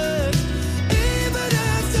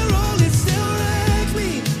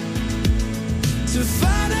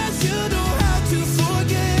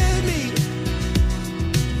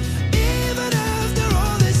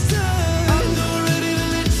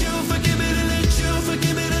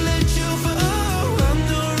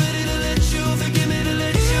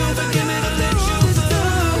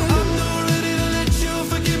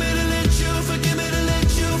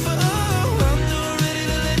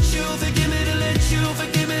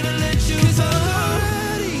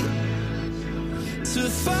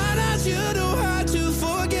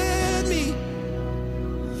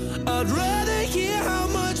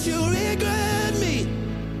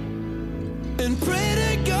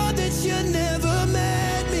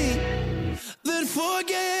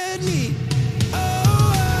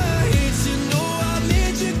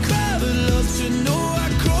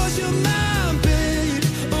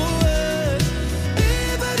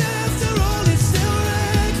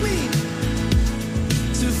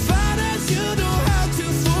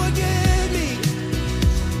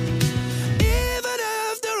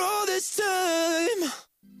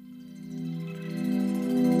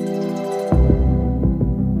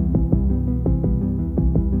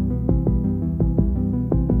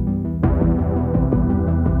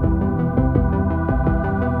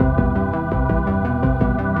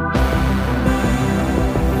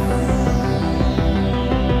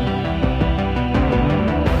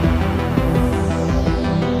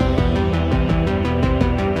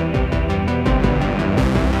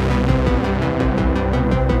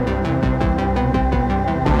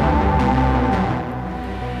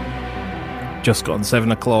 Just gone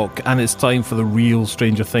 7 o'clock, and it's time for the real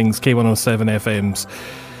Stranger Things K107 FM's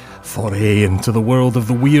foray into the world of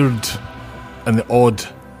the weird and the odd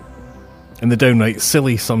and the downright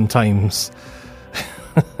silly sometimes.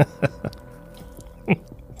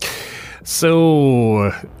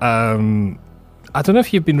 So, I don't know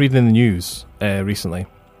if you've been reading the news recently,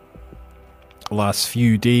 last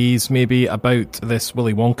few days maybe, about this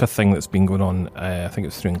Willy Wonka thing that's been going on. I think it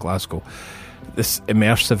was through in Glasgow. This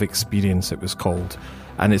immersive experience, it was called,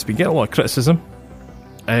 and it's been getting a lot of criticism.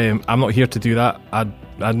 I'm not here to do that.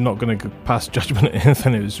 I'm not going to pass judgment on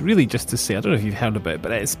anything. It was really just to say, I don't know if you've heard about it,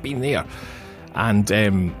 but it's been there. And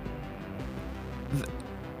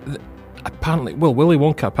apparently, well, Willy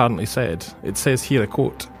Wonka apparently said, it says here, a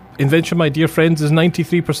quote, "Invention, my dear friends, is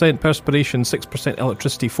 93% perspiration, 6%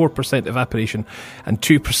 electricity, 4% evaporation, and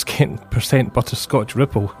 2% butterscotch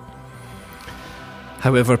ripple.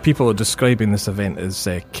 However, people are describing this event as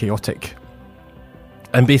chaotic.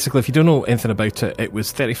 And basically, if you don't know anything about it, it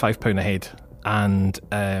was £35 a head,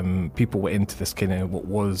 and people went into this kind of what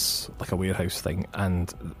was like a warehouse thing,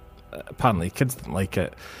 and apparently kids didn't like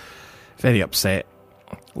it, very upset,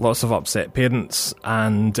 lots of upset parents,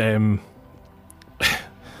 and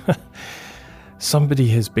somebody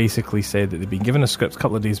has basically said that they've been given a script a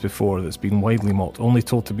couple of days before that's been widely mocked, only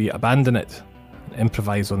told to be abandon it,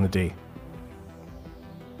 improvise on the day.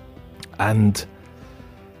 And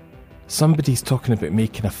somebody's talking about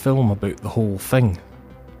making a film about the whole thing.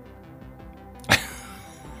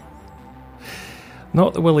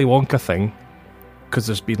 Not the Willy Wonka thing, because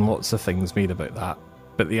there's been lots of things made about that,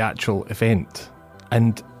 but the actual event.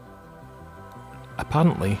 And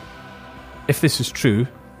apparently, if this is true,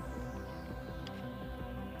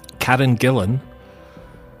 Karen Gillan,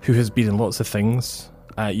 who has been in lots of things,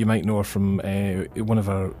 you might know her from one of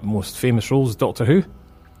her most famous roles, Doctor Who.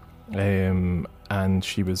 And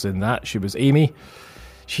she was in that. She was Amy.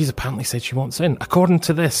 She's apparently said she wants in. According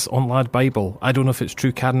to this on Lad Bible, I don't know if it's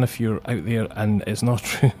true, Karen, if you're out there and it's not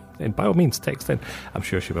true, then by all means text in. I'm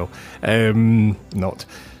sure she will. Not.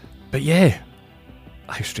 But yeah,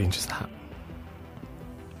 how strange is that?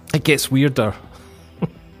 It gets weirder.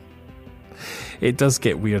 It does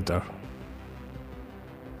get weirder.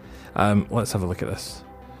 Let's have a look at this.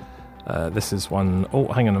 This is one. Oh,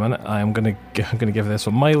 hang on a minute. I'm gonna give this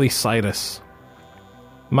one. Miley Cyrus,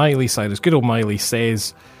 good old Miley,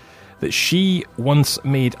 says that she once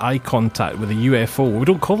made eye contact with a UFO. We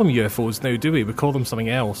don't call them UFOs now, do we? We call them something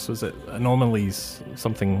else. Was it anomalies?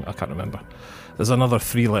 Something, I can't remember. There's another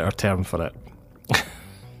 3-letter term for it.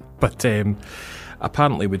 But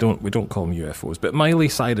apparently we don't call them UFOs. But Miley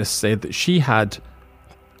Cyrus said that she had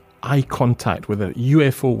eye contact with a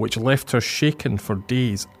UFO which left her shaken for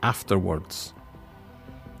days afterwards.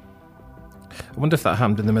 I wonder if that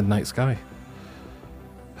happened in the midnight sky.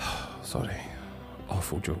 Sorry.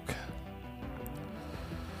 Awful joke.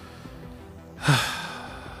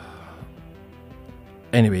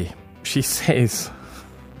 Anyway, she says,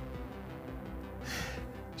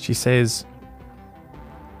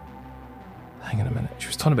 hang on a minute, she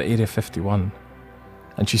was talking about Area 51.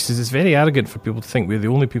 And she says it's very arrogant for people to think we're the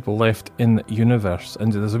only people left in the universe.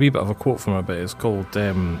 And there's a wee bit of a quote from her, but it's called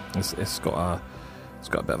it's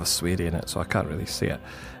got a bit of a sweary in it, so I can't really say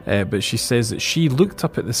it. But she says that she looked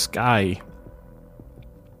up at the sky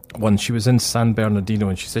when she was in San Bernardino,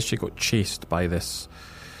 and she says she got chased by this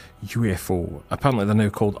UFO. Apparently, they're now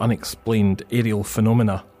called unexplained aerial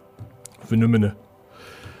phenomena.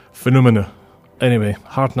 Anyway,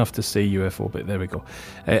 hard enough to say UFO, but there we go.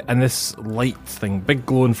 And this light thing, big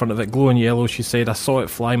glow in front of it, glowing yellow, she said, I saw it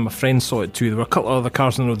flying, my friends saw it too. There were a couple of other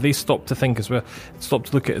cars on the road, they stopped to think as well, stopped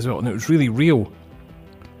to look at it as well, and it was really real.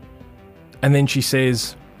 And then she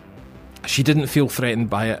says, she didn't feel threatened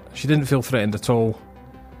by it. She didn't feel threatened at all.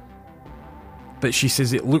 But she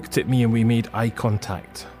says, it looked at me and we made eye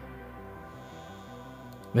contact.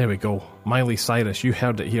 There we go. Miley Cyrus, you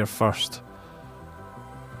heard it here first.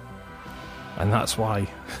 And that's why.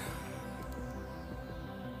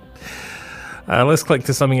 Let's click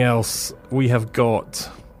to something else. We have got...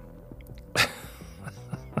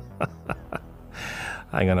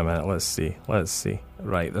 Hang on a minute, let's see.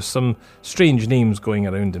 Right, there's some strange names going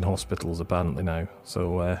around in hospitals apparently now.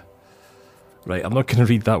 So, right, I'm not going to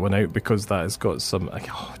read that one out because that has got some...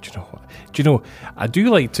 Oh, do you know what? Do you know, I do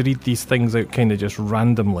like to read these things out kind of just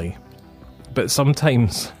randomly. But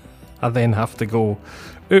sometimes I then have to go...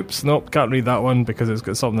 Oops, nope, can't read that one because it's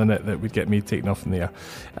got something in it that would get me taken off in the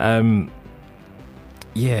air.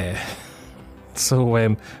 Yeah. So,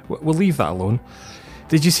 we'll leave that alone.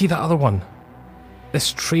 Did you see that other one?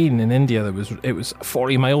 This train in India, it was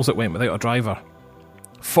 40 miles it went without a driver.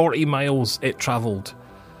 40 miles it travelled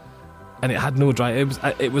and it had no drive.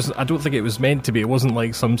 It was. I don't think it was meant to be. It wasn't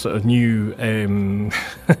like some sort of new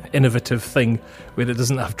innovative thing where it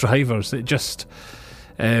doesn't have drivers. It just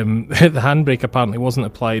the handbrake apparently wasn't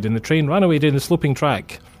applied, and the train ran away down the sloping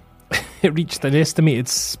track. It reached an estimated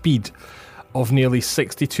speed of nearly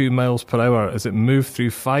 62 miles per hour as it moved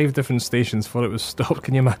through 5 different stations before it was stopped.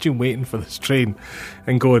 Can you imagine waiting for this train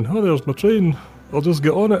and going, oh, there's my train, I'll just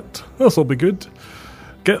get on it, this'll be good.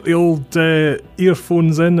 Get the old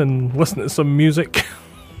earphones in and listen to some music.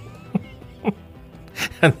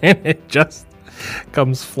 And then it just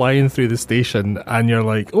comes flying through the station and you're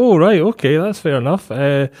like, oh right, okay, that's fair enough.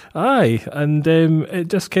 Aye, and it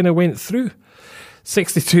just kind of went through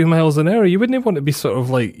 62 miles an hour. You wouldn't want to be sort of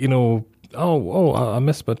like, you know, oh, I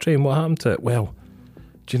missed my train, what happened to it? Well,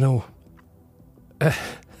 do you know,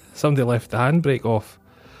 somebody left the handbrake off.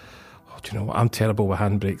 Oh, do you know what, I'm terrible with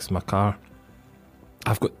handbrakes in my car.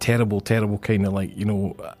 I've got terrible kind of like, you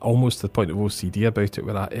know, almost to the point of OCD about it,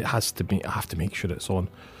 where I have to make sure it's on.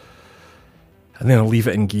 And then I'll leave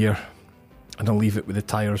it in gear, and I'll leave it with the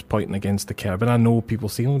tyres pointing against the curb. And I know people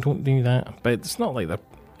say, oh, don't do that. But it's not like they're,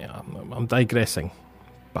 yeah, I'm digressing.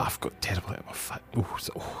 But I've got terrible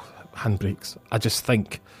handbrakes. I just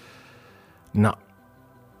think, nah,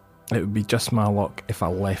 it would be just my luck if I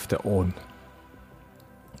left it on.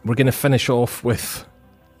 We're going to finish off with...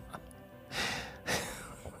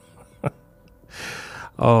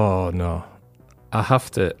 Oh no, I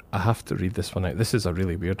have to read this one out. This is a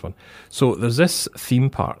really weird one. So there's this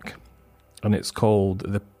theme park, and it's called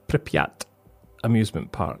the Pripyat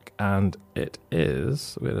Amusement Park, and it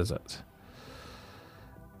is, where is it?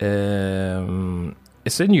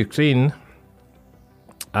 It's in Ukraine,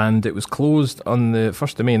 and it was closed on the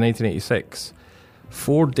 1st of May 1986.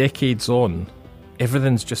 4 decades on,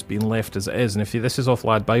 everything's just been left as it is. And this is off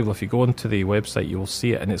Lad Bible, if you go onto the website, you will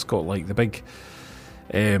see it, and it's got like the big...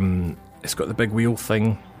 it's got the big wheel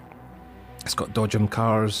thing, it's got Dodgem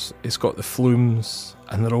cars, it's got the flumes,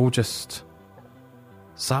 and they're all just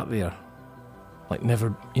sat there like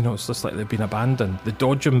never, you know, it's just like they've been abandoned. The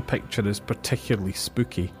Dodgem picture is particularly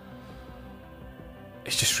spooky.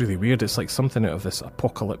 It's just really weird. It's like something out of this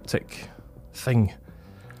apocalyptic thing,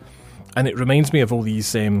 and it reminds me of all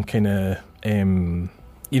these kind of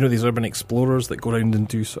you know, these urban explorers that go around and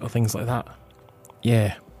do sort of things like that.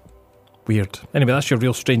 Yeah, weird. Anyway, that's your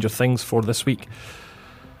Real Stranger Things for this week.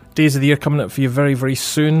 Days of the Year coming up for you very, very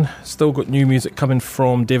soon. Still got new music coming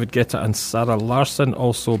from David Guetta and Sarah Larsson,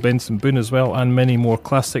 also Benson Boone as well, and many more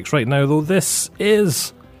classics. Right now, though, this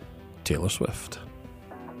is Taylor Swift.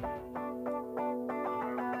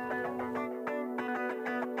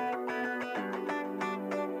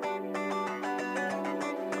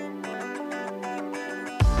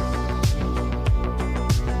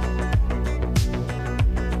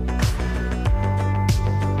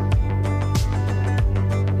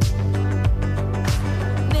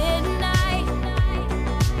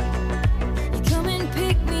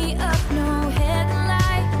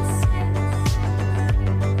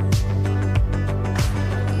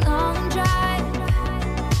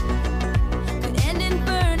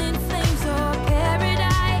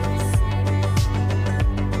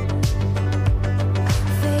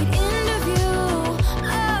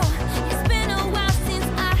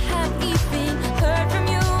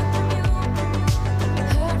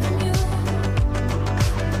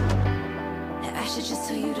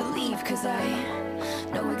 Cry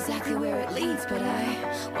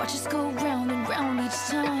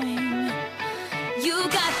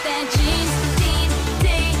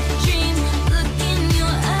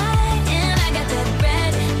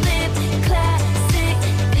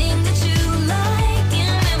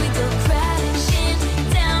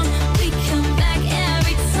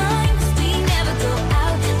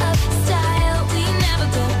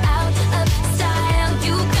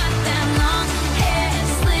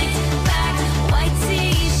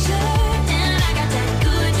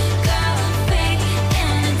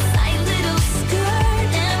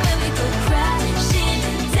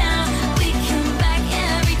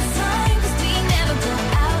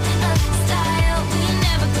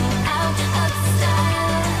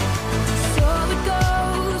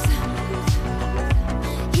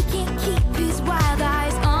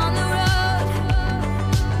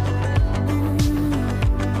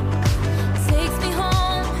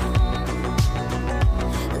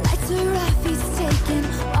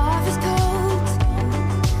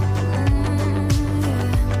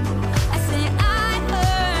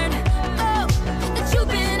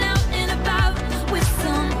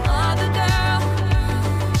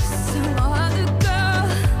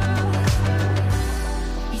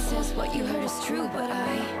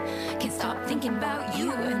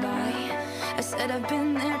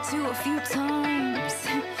times.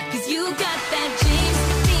 'Cause you got that James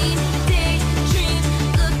Dean daydream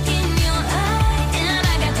look in your eye, and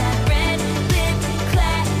I got that red lip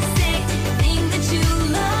classic thing that you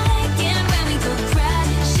like. And when we go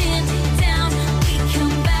crashing down, we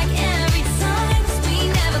come back every time. 'Cause we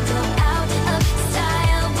never go out of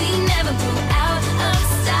style. We never go out of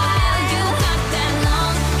style. You got that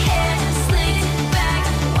long hair slicked back,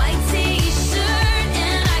 white t-shirt,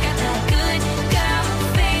 and I got that good girl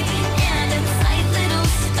fade and a tight little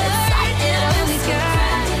skirt. And when we go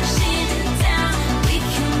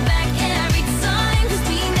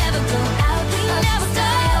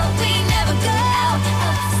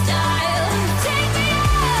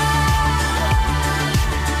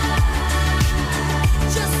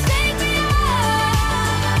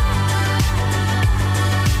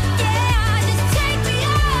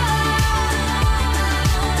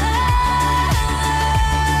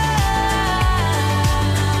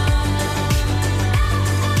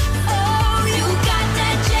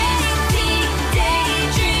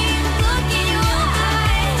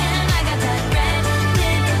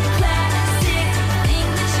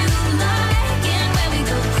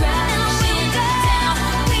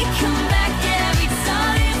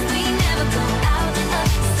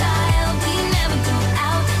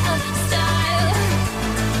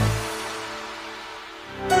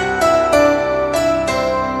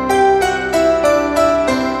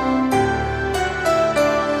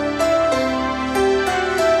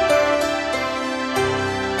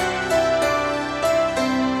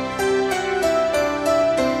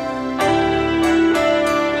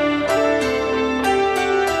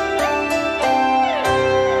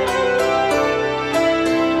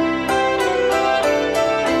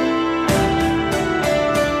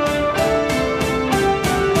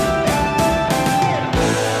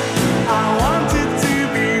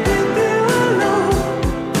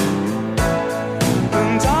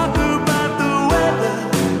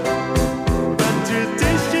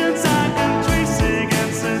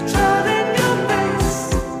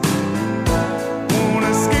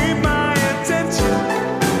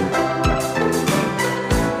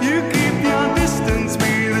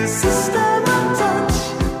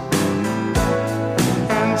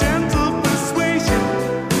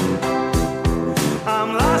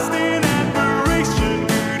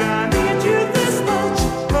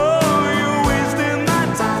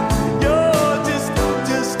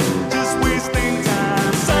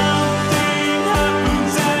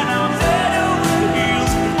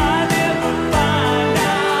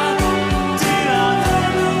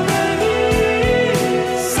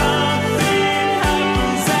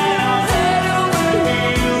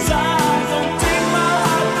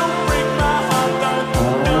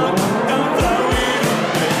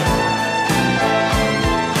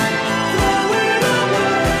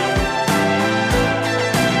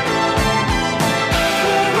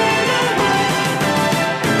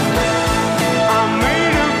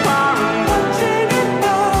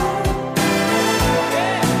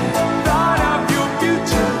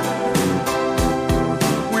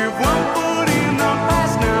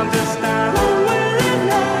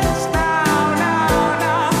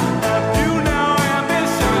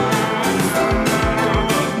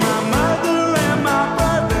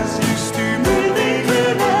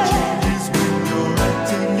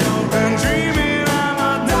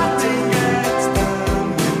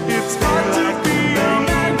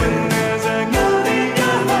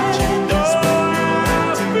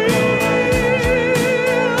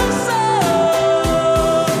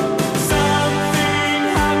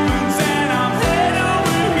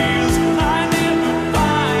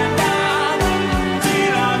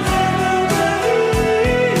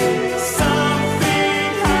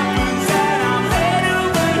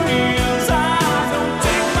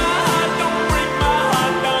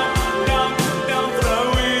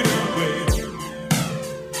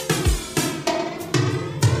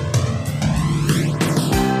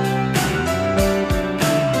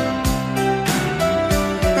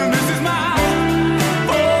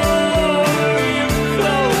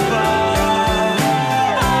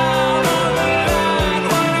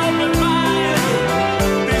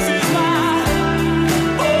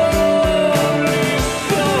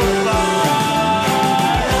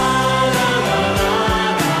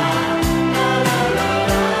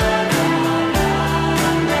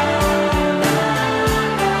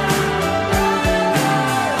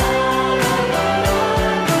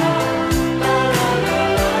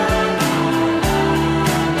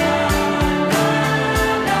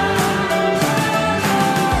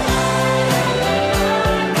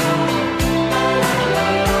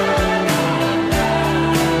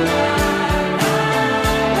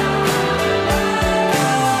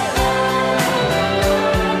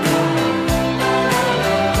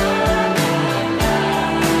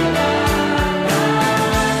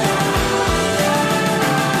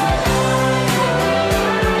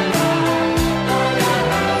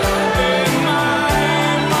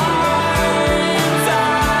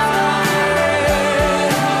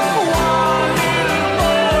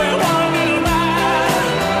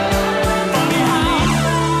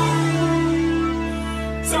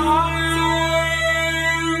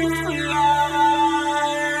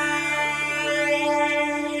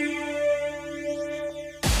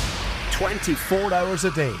 24 hours a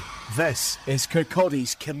day. This is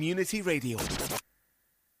Kirkcaldy's Community Radio.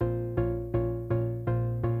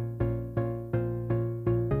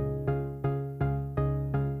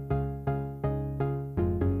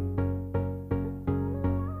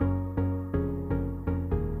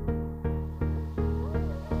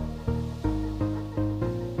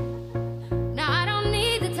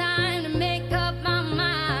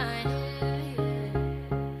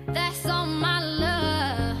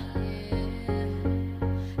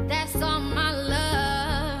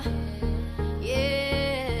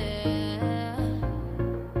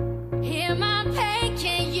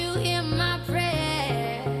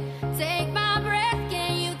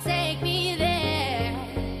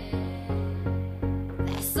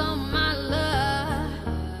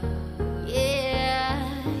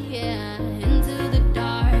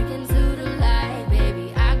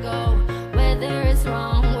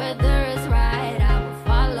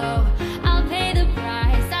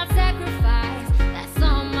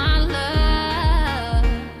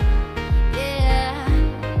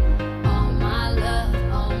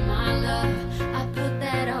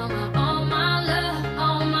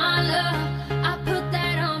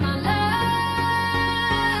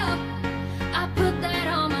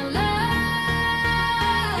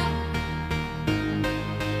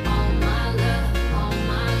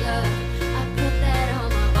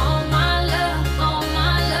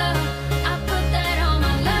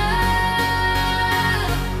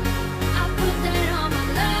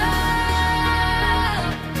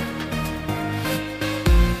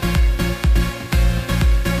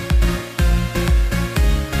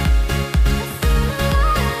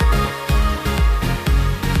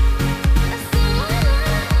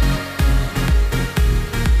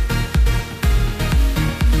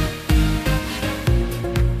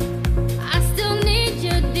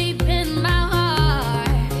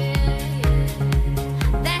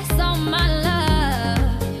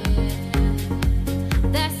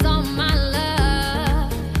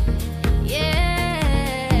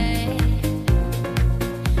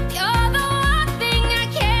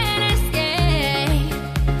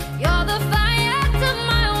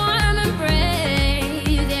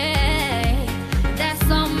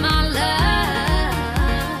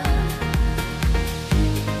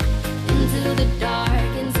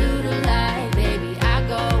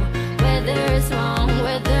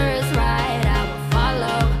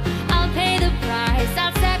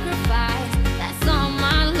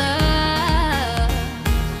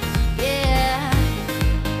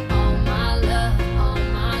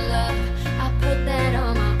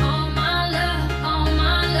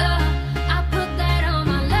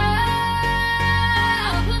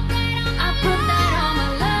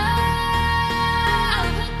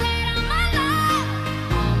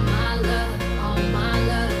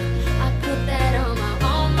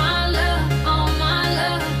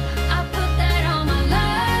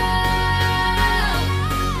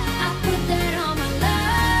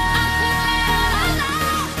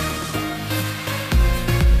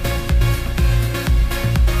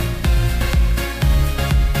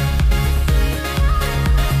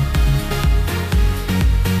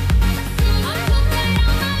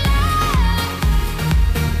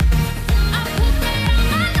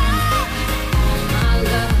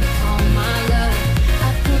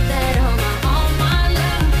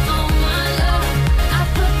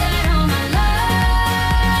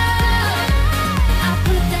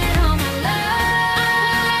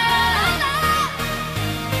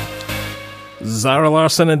 Zara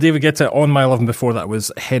Larsson and David Guetta on My Love, and before that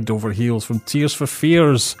was Head Over Heels from Tears for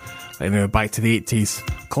Fears. Anyway, back to the 80s.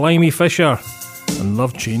 Climby Fisher and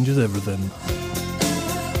Love Changes Everything.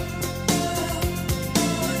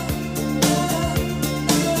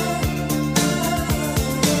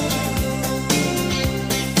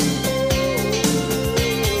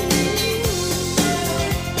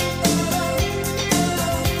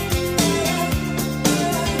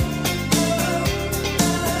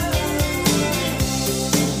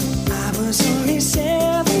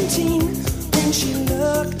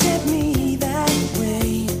 Looked at me that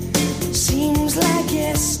way. Seems like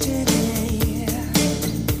yesterday.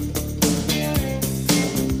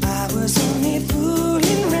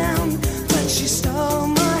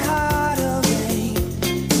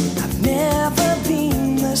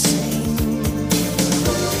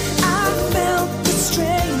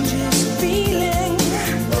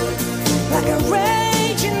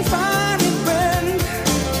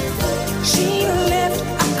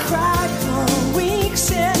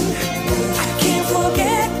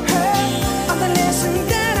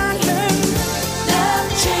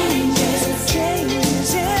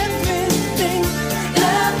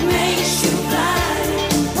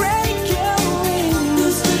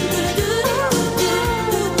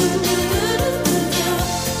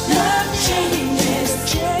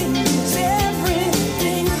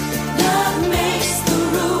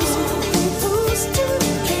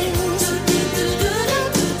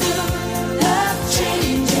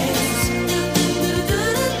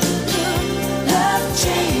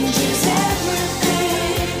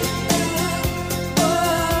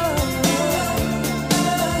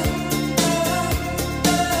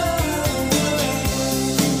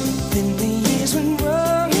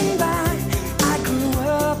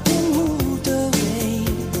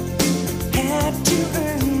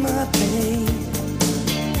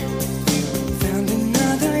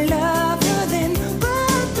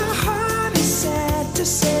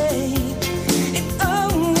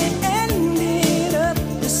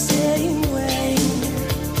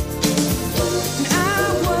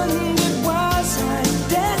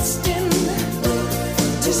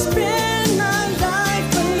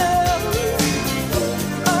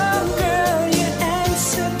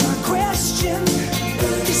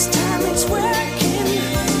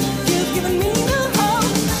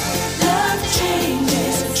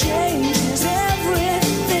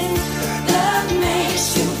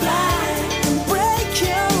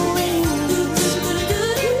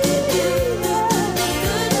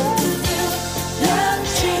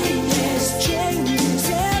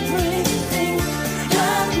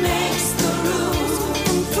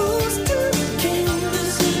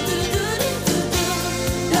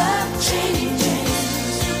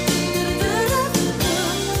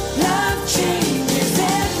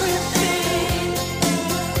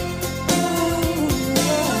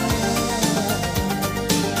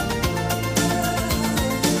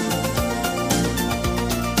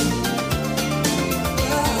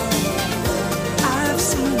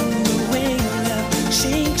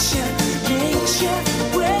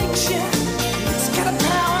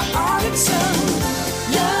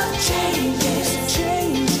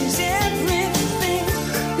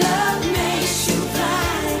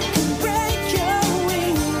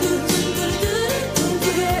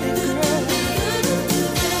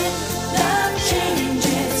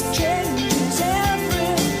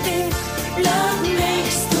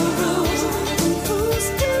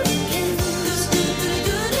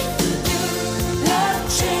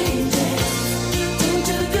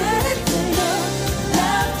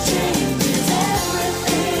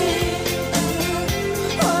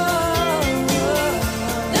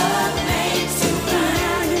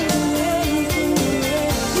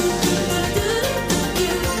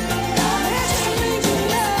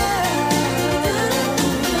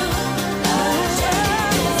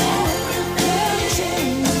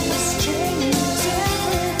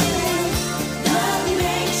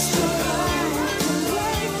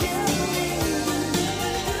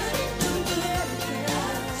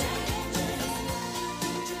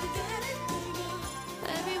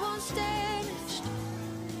 almost damaged,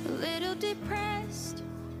 a little depressed.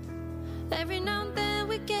 Every now and then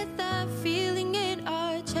we get that feeling in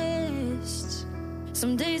our chests.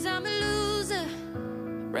 Some days I'm a loser,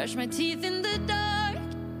 brush my teeth in the dark,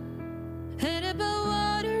 head above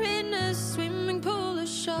water in a swimming pool of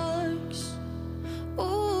sharks.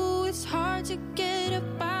 Oh, it's hard to get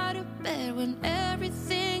up out of bed when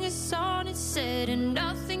everything is on its head and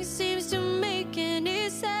nothing seems to make any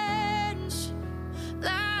sense.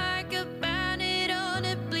 Like a bandit on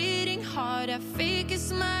a bleeding heart, I fake a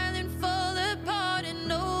smile and fall apart, and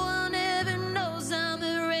no one ever knows I'm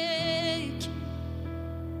a wreck.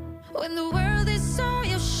 When the world is on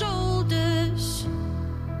your shoulders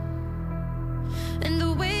and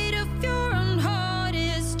the weight of your own heart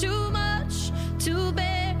is too much to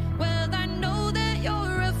bear, well, I know that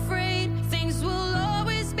you're afraid things will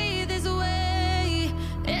always be this way.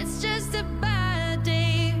 It's just a bad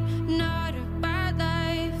day, not a bad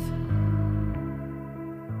life.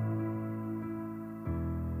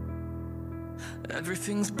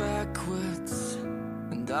 Everything's backwards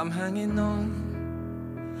and I'm hanging on.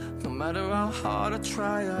 No matter how hard I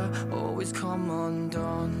try, I always come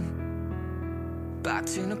undone.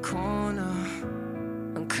 Backed in a corner,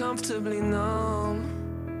 uncomfortably numb,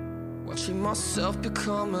 watching myself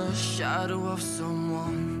become a shadow of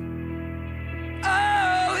someone.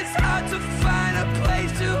 Oh, it's hard to find a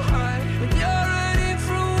place to hide when you're running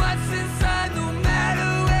from what's inside. No matter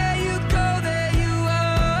where you go, there you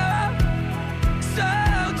are. So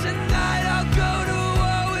tonight I'll go to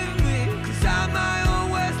war with me, 'cause I'm my own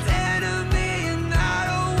worst enemy, and I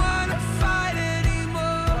don't wanna fight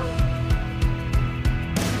anymore.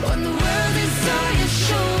 When the world is on your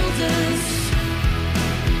shoulders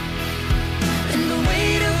and the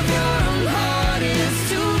weight of your own heart is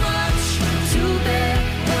too much to bear,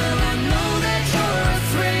 well, I know that you're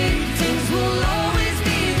afraid things will always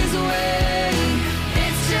be this way.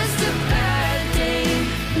 It's just a bad day,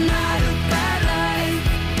 not a bad life,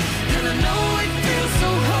 and I know it feels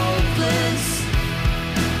so hopeless,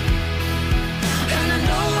 and I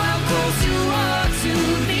know how close you are to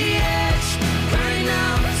the edge right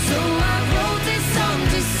now. So I wrote this song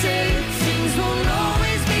to say things won't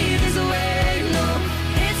always be this way. No,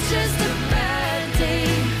 it's just a bad day,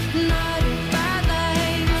 not a bad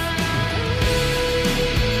life.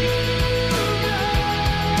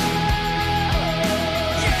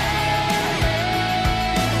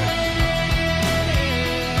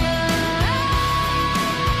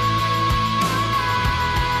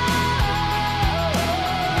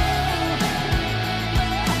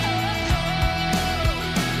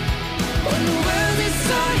 When the world is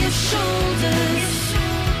on your shoulders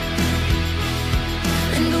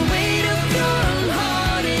and the weight of your own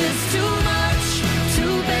heart is too much to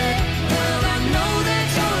bear, well, I know that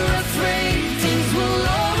you're afraid things will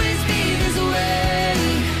always be this way.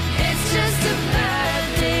 It's just a bad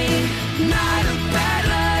day, not a bad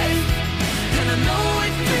life, and I know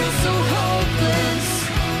it feels so hopeless,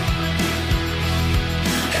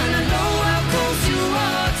 and I know how close you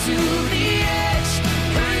are to the edge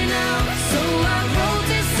right now. So I wrote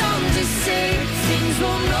this song to say things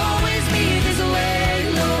won't always be this way.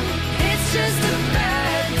 No, it's just a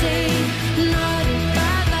bad day, not a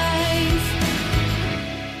bad life.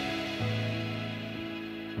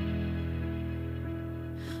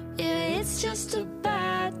 Yeah, it's just a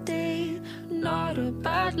bad day, not a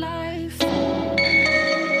bad life.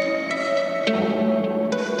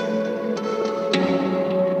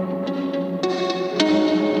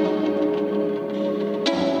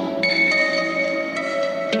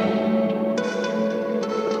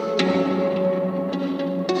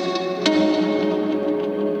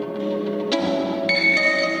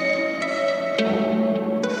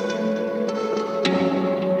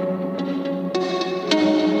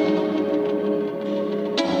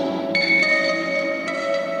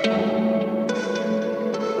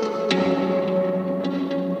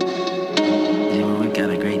 Yeah, we got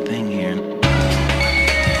a great thing here.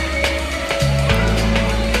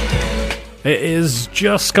 It is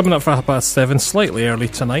just coming up for 7:30, slightly early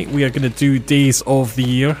tonight. We are going to do Days of the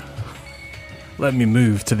Year. Let me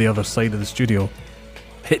move to the other side of the studio.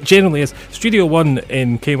 It generally is. Studio 1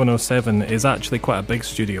 in K107 is actually quite a big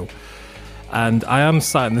studio, and I am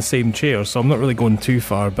sat in the same chair, so I'm not really going too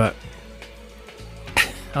far, but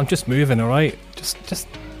I'm just moving, alright?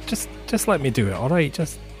 Just let me do it, alright?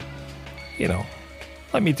 Just, you know,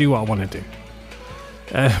 let me do what I want to do.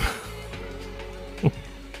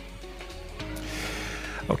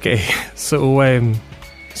 Okay, so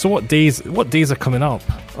what days are coming up?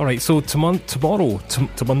 All right, so tomorrow.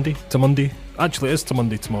 Actually, it is to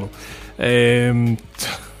Monday tomorrow.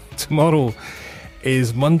 Tomorrow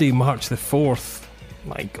is Monday, March the 4th.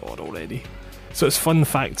 My God, already. So it's fun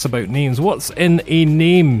facts about names. What's in a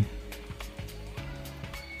name?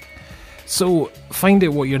 So find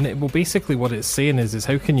out what your name... Well, basically what it's saying is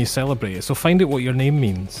how can you celebrate it? So find out what your name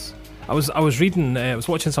means. I was reading... I was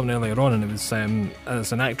watching something earlier on, and it was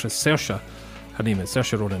as an actress, Saoirse. Her name is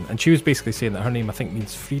Saoirse Ronan. And she was basically saying that her name, I think,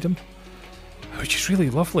 means freedom. Which is really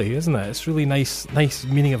lovely, isn't it? It's really nice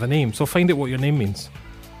meaning of a name. So find out what your name means.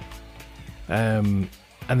 And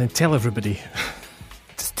then tell everybody.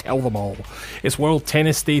 Just tell them all. It's World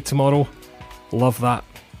Tennis Day tomorrow. Love that.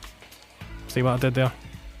 See what I did there?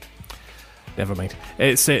 Never mind.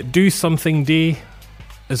 It's Do Something Day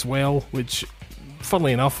as well, which,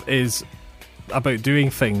 funnily enough, is about doing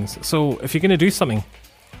things. So if you're going to do something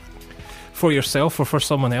for yourself or for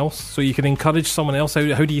someone else, so you can encourage someone else.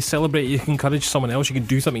 How do you celebrate? You can encourage someone else. You can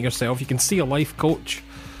do something yourself. You can see a life coach.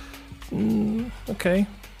 Okay.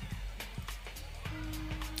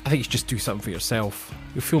 I think you should just do something for yourself.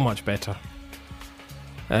 You'll feel much better.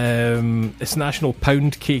 It's National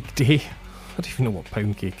Pound Cake Day. I don't even know what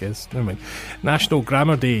pound cake is. Never mind. National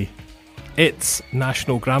Grammar Day. It's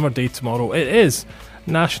National Grammar Day tomorrow. It is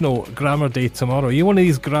National Grammar Day tomorrow. Are you one of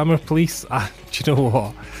these grammar police? Do you know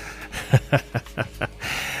what?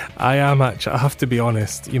 I am actually, I have to be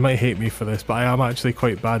honest, you might hate me for this, but I am actually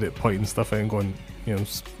quite bad at pointing stuff out and going,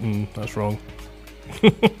 that's wrong.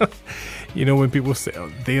 You know, when people say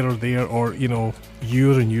there or there, or,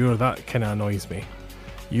 you're and you're, that kind of annoys me.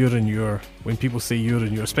 You're and you're, when people say you're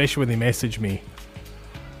and you're, especially when they message me.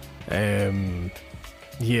 Yeah,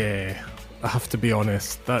 I have to be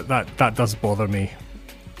honest, that does bother me.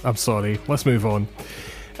 I'm sorry, let's move on.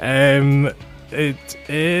 It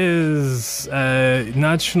is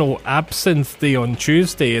National Absinthe Day on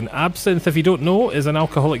Tuesday, and absinthe, if you don't know, is an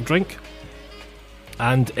alcoholic drink,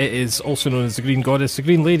 and it is also known as the Green Goddess, the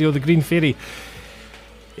Green Lady, or the Green Fairy.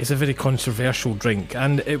 It's a very controversial drink,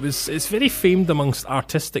 and it's very famed amongst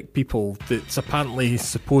artistic people. That's apparently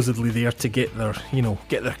supposedly there to get their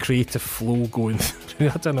creative flow going.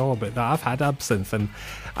 I don't know about that. I've had absinthe and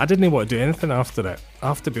I didn't want to do anything after it. I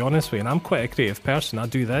have to be honest with you, and I'm quite a creative person. I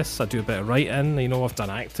do this, I do a bit of writing. I've done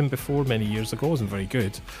acting before many years ago. I wasn't very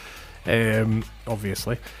good,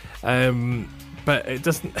 obviously, but it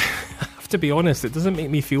doesn't. I have to be honest. It doesn't make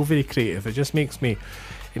me feel very creative. It just makes me.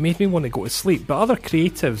 It made me want to go to sleep. But other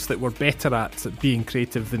creatives that were better at being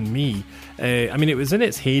creative than me, it was in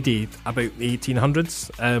its heyday about the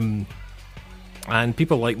 1800s, and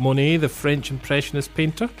people like Monet, the French Impressionist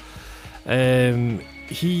painter,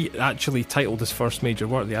 he actually titled his first major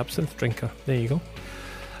work The Absinthe Drinker. There you go.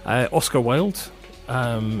 Oscar Wilde,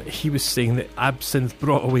 he was saying that absinthe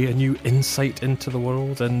brought away a new insight into the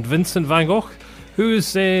world. And Vincent van Gogh,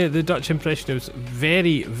 who's the Dutch Impressionist,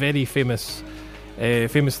 very, very famous,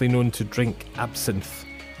 famously known to drink absinthe.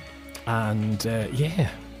 And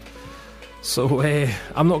so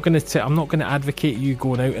I'm not going to advocate you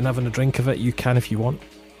going out and having a drink of it. You can if you want,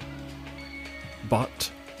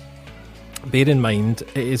 but bear in mind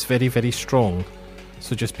it is very, very strong,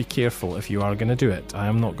 so just be careful if you are going to do it. I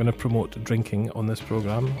am not going to promote drinking on this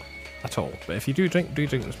programme at all, but if you do drink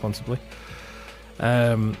responsibly.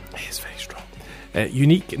 It's very strong.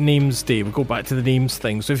 Unique Names Day. We'll go back to the names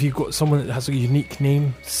thing. So if you've got someone that has a unique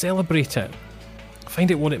name, celebrate it.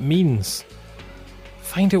 Find out what it means.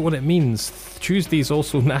 Tuesday is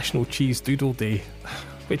also National Cheese Doodle Day,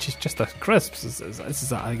 which is just a crisps. This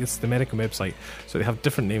is I guess the American website, so they have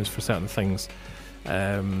different names for certain things.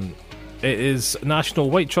 It is National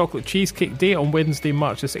White Chocolate Cheesecake Day on Wednesday,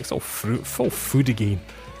 March the 6th. Full food again.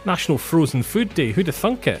 National Frozen Food Day. Who'd have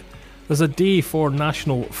thunk it? There's a day for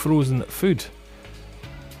National Frozen Food.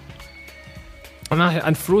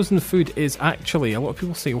 And frozen food is actually, a lot of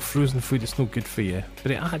people say, frozen food is no good for you,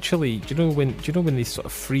 but it actually, do you know when they sort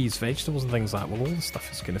of freeze vegetables and things like that? Well, all the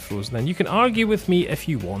stuff is kind of frozen. And you can argue with me if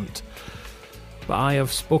you want, but I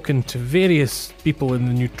have spoken to various people in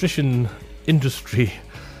the nutrition industry,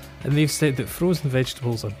 and they've said that frozen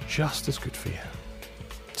vegetables are just as good for you.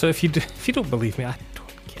 So if you don't believe me, I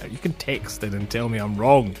don't care. You can text in and tell me I'm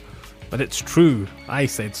wrong, but it's true. I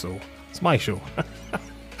said so. It's my show.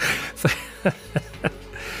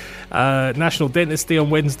 National Dentist Day on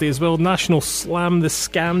Wednesday as well. National Slam the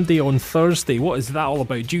Scam Day on Thursday. What is that all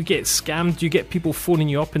about? Do you get scammed? Do you get people phoning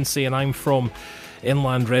you up and saying I'm from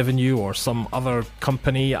Inland Revenue or some other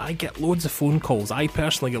company? I get loads of phone calls. I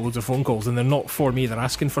personally get loads of phone calls, and they're not for me. They're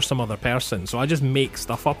asking for some other person. So I just make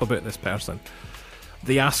stuff up about this person.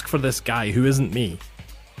 They ask for this guy who isn't me,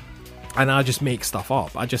 And I just make stuff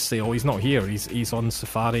up. I just say, oh, he's not here. He's on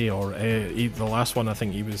safari, or the last one, I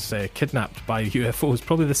think he was kidnapped by UFOs.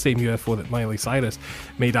 Probably the same UFO that Miley Cyrus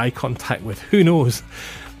made eye contact with. Who knows?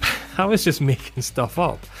 I was just making stuff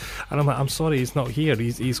up. And I'm like, I'm sorry, he's not here.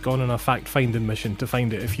 He's gone on a fact-finding mission to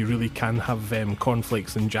find out if you really can have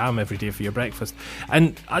cornflakes and jam every day for your breakfast.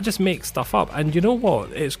 And I just make stuff up. And you know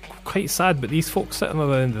what? It's quite sad, but these folks sit on the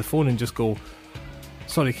other end of the phone and just go,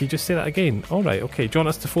 sorry, can you just say that again? All right, okay. Do you want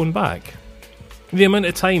us to phone back? The amount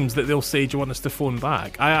of times that they'll say, do you want us to phone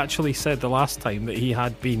back? I actually said the last time that he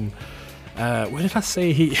had been... what did I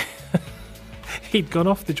say? He'd gone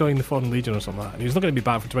off to join the Foreign Legion or something like that. And he was not going to be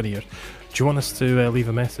back for 20 years. Do you want us to leave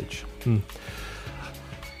a message?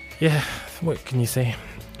 Yeah, what can you say?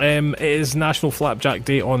 It is National Flapjack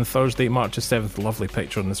Day on Thursday, March the 7th. Lovely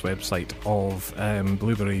picture on this website of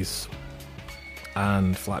blueberries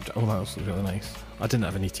and flapjack. Oh, that was really nice. I didn't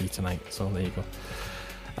have any tea tonight, so there you go.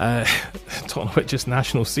 Talking about just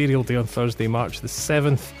National Cereal Day on Thursday, March the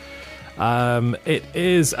 7th. It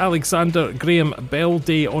is Alexander Graham Bell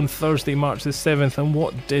Day on Thursday, March the 7th. And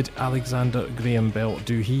what did Alexander Graham Bell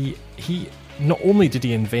do? He not only did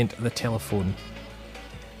he invent the telephone,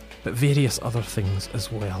 but various other things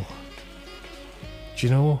as well. Do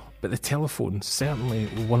you know? But the telephone, certainly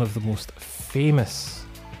one of the most famous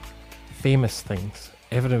things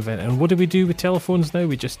ever invented. And what do we do with telephones now?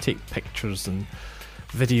 We just take pictures and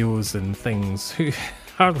videos and things.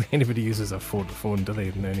 Hardly anybody uses a phone, do they,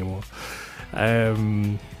 anymore?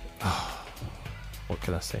 What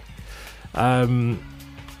can I say?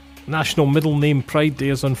 National Middle Name Pride Day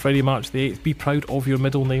is on Friday, March the 8th. Be proud of your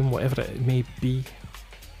middle name, whatever it may be.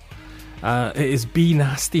 It is Be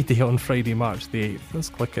Nasty Day on Friday, March the 8th. Let's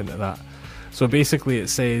click into that. So basically it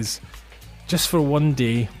says, just for one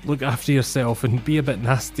day, look after yourself and be a bit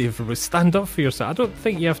nasty. Stand up for yourself. I don't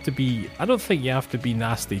think you have to be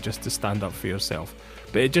nasty just to stand up for yourself.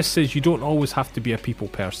 But it just says you don't always have to be a people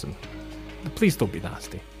person. But please don't be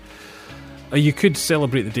nasty. You could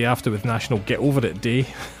celebrate the day after with National Get Over It Day,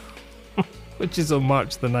 which is on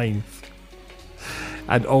March the 9th.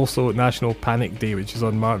 And also National Panic Day, which is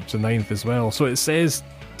on March the 9th as well. So it says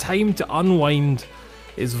time to unwind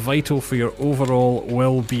is vital for your overall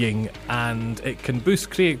well-being, and it can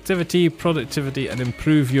boost creativity, productivity, and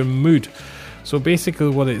improve your mood. So basically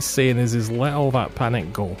what it's saying is let all that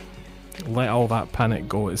panic go. Let all that panic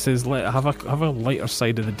go. It says have a lighter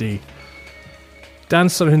side of the day.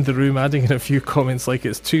 Dance around the room, adding in a few comments like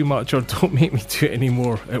it's too much or don't make me do it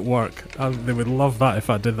anymore at work. They would love that if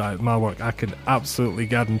I did that at my work. I can absolutely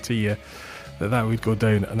guarantee you that would go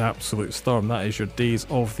down an absolute storm. That is your days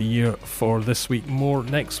of the year for this week. More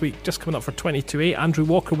next week. Just coming up for 22-8. Andrew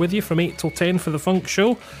Walker with you from 8 till 10 for the Funk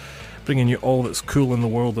Show, bringing you all that's cool in the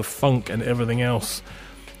world of funk and everything else.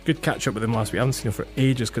 Good catch up with him last week. I haven't seen him for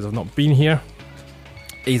ages because I've not been here.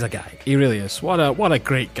 He's a guy. He really is. What a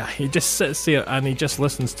great guy. He just sits there and he just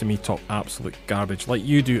listens to me talk absolute garbage, like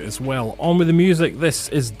you do as well. On with the music. This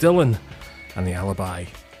is Dylan and the Alibi.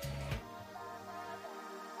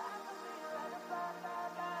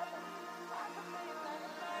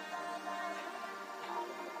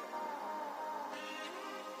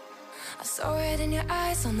 I saw it in your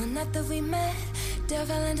eyes on the night that we met.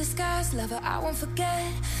 Devil in disguise, lover, I won't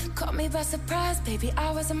forget. Caught me by surprise, baby,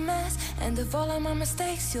 I was a mess. And of all of my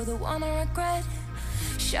mistakes, you're the one I regret.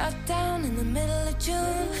 Shut down in the middle of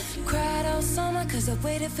June. Cried all summer cause I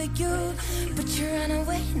waited for you. But you ran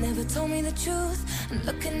away, never told me the truth. And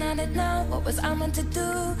looking at it now, what was I meant to do?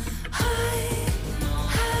 I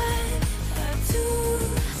had to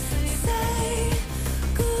say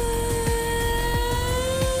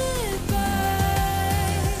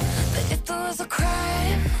if there was a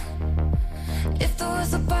crime, if there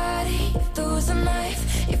was a body, if there was a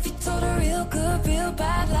knife, if you told a real good, real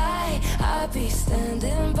bad lie, I'd be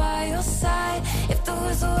standing by your side. If there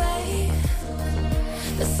was a way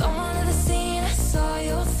that someone at the scene, I saw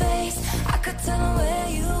your face, I could tell where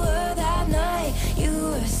you were that night. You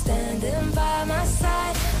were standing by my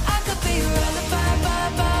side. I could be running by,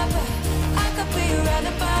 I could be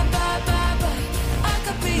running by, I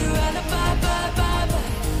could be running by.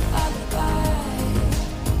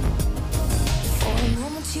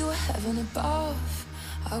 You were heaven above.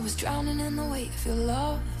 I was drowning in the weight of your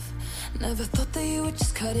love. Never thought that you would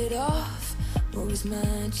just cut it off. What was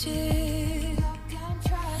magic?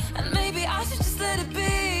 And maybe I should just let it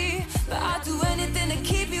be. But I'd do anything to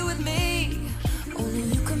keep you with me. Only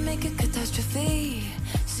you can make a catastrophe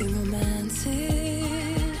seem romantic.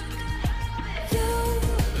 You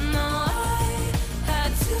know I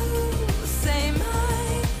had to say my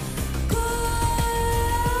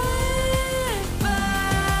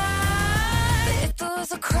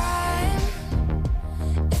a crime,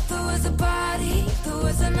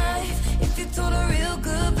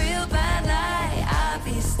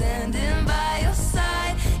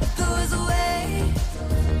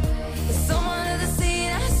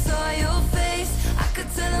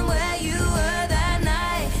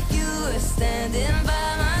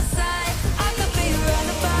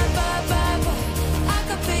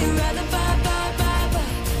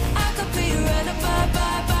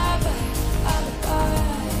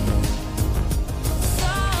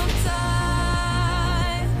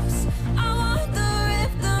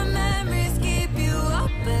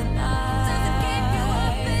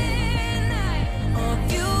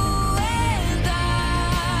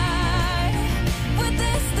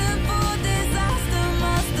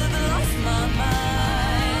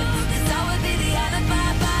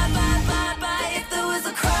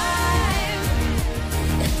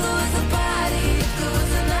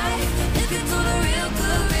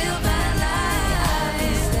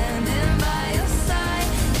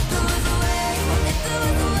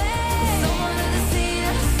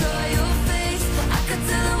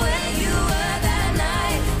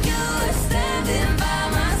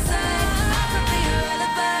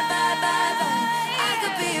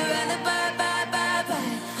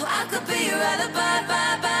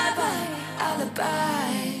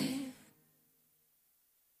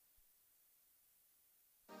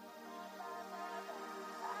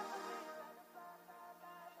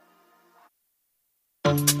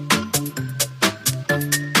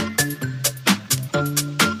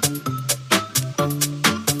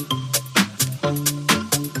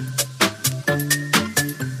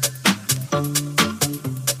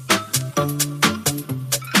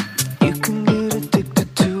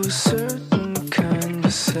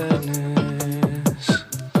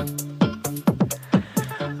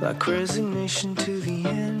 Resignation to the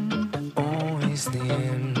end, always the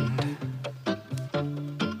end.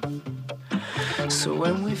 So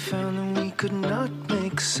when we found that we could not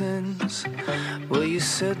make sense, well, you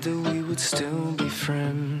said that we would still be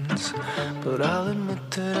friends. But I'll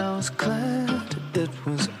admit that I was glad it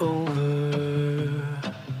was over.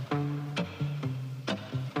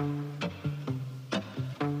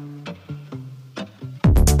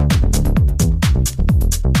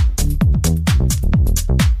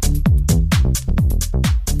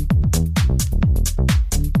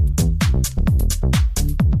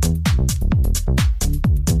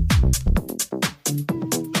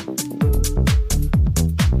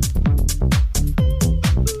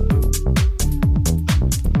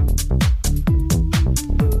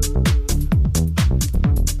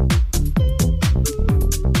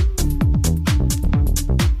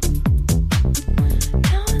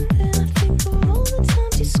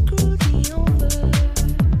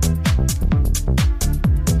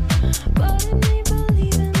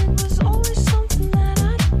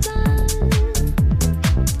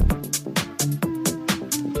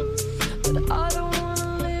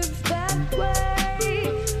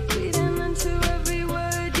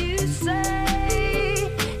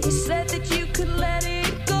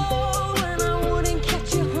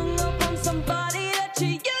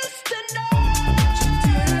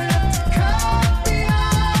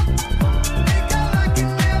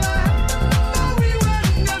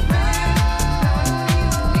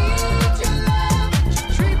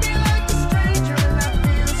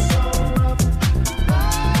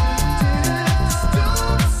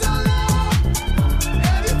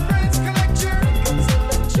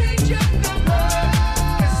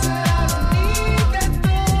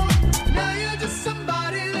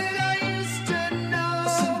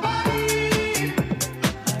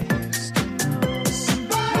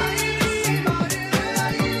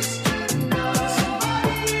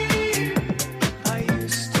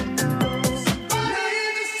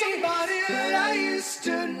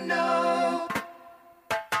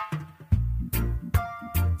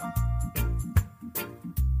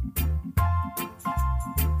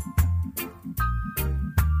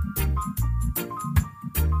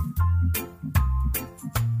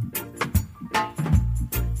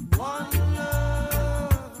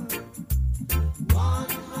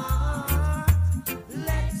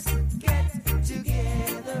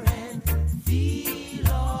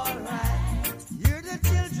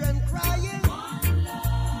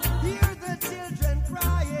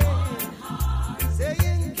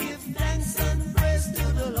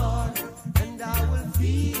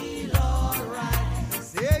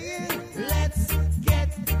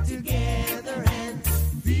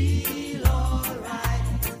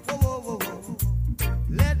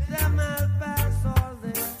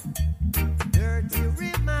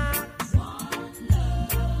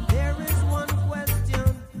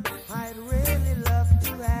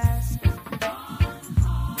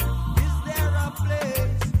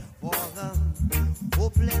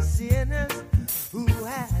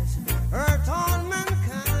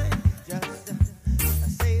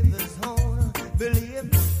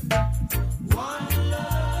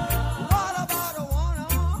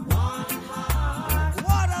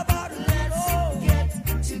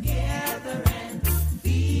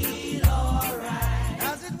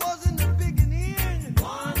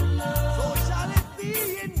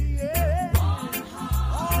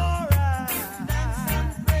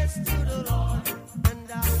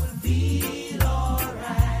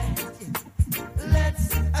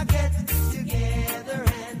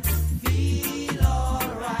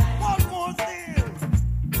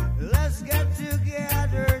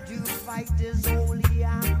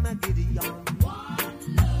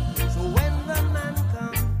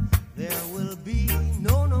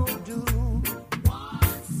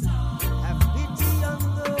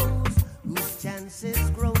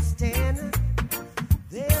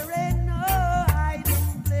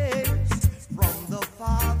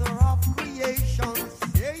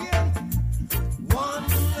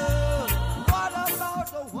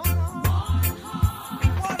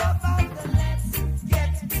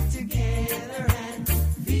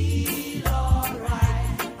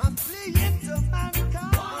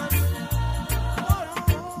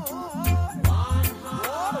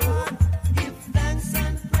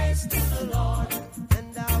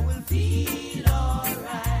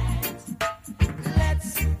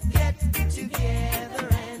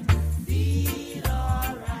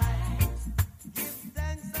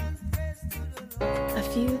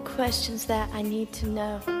 few questions that I need to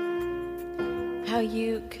know. How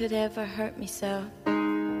you could ever hurt me so.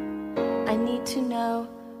 I need to know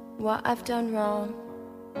what I've done wrong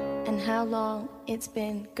and how long it's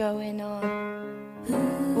been going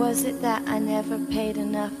on. Was it that I never paid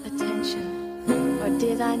enough attention, or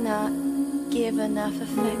did I not give enough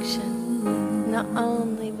affection? Not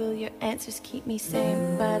only will your answers keep me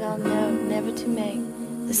sane, but I'll know never to make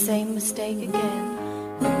the same mistake again.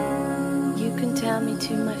 You can tell me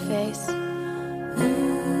to my face,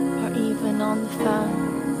 or even on the phone.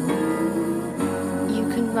 You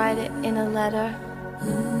can write it in a letter.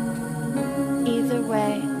 Either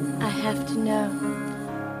way, I have to know.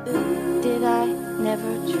 Did I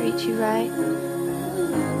never treat you right?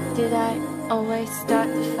 Did I always start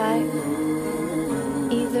the fight?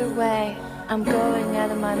 Either way, I'm going out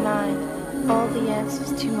of my mind. All the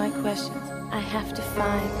answers to my questions I have to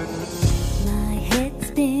find. My head's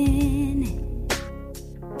spinning.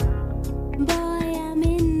 Boy, I'm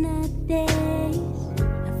in a daze.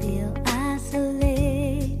 I feel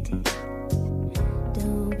isolated.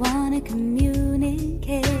 Don't wanna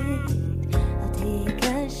communicate. I'll take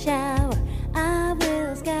a shower. I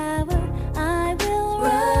will scour. I will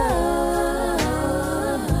run.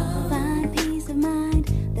 Find peace of mind,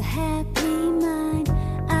 the happy mind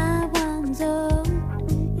I once owned.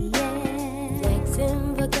 Yeah.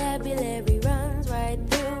 Flexing vocabulary runs right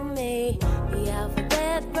through me. The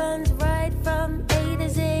alphabet runs right from A to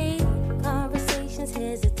Z. Conversations,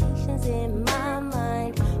 hesitations in my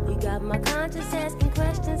mind. You got my conscience asking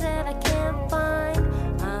questions that I can't find.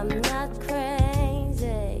 I'm not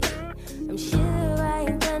crazy. I'm sure I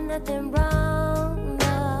ain't done nothing wrong.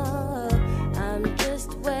 No, I'm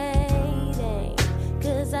just waiting.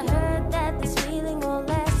 'Cause I heard that this feeling won't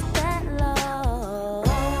last that long.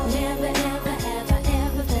 Never ever have I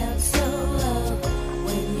ever felt so low.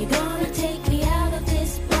 When you gonna take me out of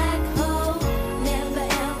this black hole? Never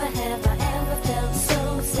ever have I ever felt so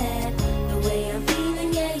sad. The way I'm feeling,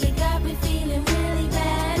 yeah, you got me feeling really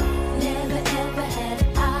bad. Never ever had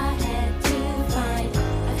I had to find.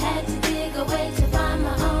 I've had to dig away to find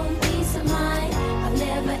my own peace of mind. I've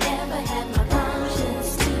never ever had my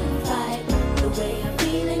conscience to fight. The way I'm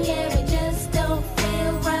feeling, yeah, it just don't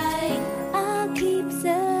feel right. I'll keep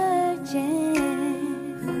searching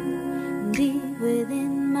deep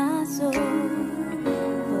within my soul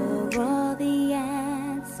for all the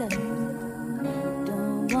answers.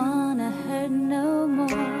 Don't wanna hurt no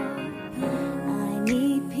more. I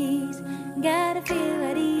need peace, gotta feel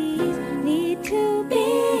at ease. Need to be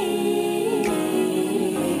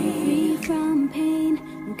free from pain.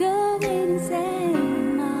 I'm going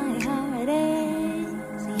insane. My heart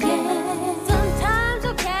aches. Yeah. Sometimes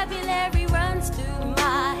vocabulary runs through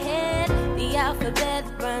my head. The alphabet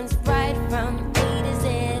runs right from A to Z.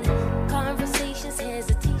 Conversations,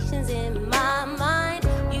 hesitations in my mind.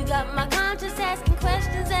 You got my conscience asking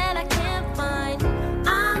questions that I can't find.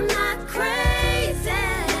 I'm not crazy.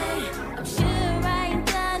 I'm sure I ain't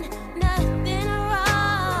done nothing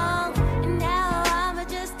wrong. And now I'm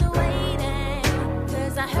just waiting.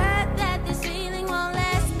 'Cause I heard that this feeling won't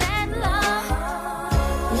last that long.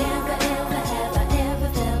 Never ever have I ever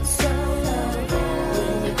felt so low.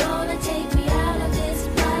 When you gonna take me out of this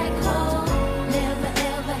black hole? Never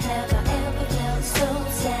ever have I ever felt so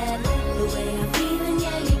sad. The way I'm feeling,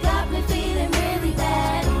 yeah, you got me feeling really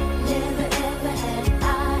bad. Never ever had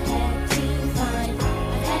I had to find.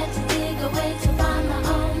 I've had to dig away to find my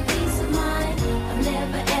own peace of mind. I've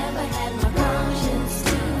never ever had my conscience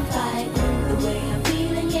to fight. The way I'm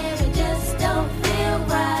feeling, yeah, it just don't feel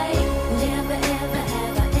right. Never ever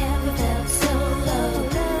have I ever felt so low.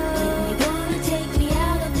 When you gonna take me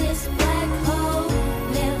out of this black hole?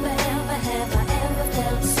 Never ever have I ever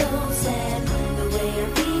felt so sad. The way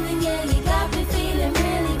I'm feeling, yeah, you got me feeling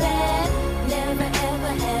really bad. Never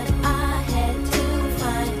ever have I had to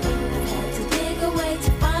find. I've had to dig away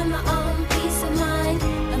to find my own peace of mind.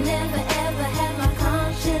 I've never ever had my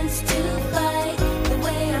conscience to fight. The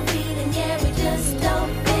way I'm feeling, yeah, it just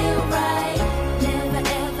don't feel right. Never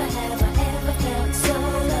ever have I ever felt so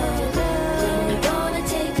low. When you gonna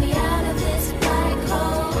take me out of this black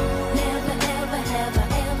hole? Never ever have I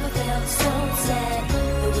ever felt so sad.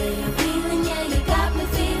 The way I'm feeling, yeah, you got me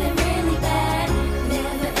feeling really bad.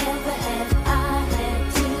 Never ever have I had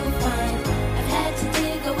to find. I've had to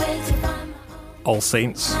dig away to find All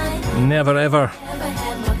Saints. Never ever.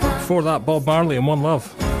 Before that, Bob Marley and One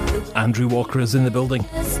Love. Andrew Walker is in the building.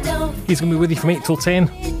 He's going to be with you from 8 till 10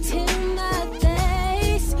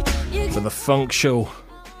 for the Funk Show.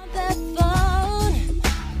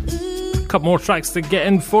 Couple more tracks to get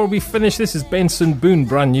in before we finish. This is Benson Boone,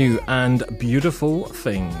 brand new, and Beautiful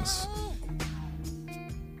Things.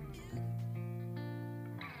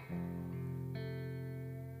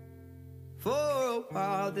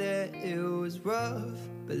 yeah, it was rough,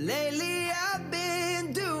 but lately I've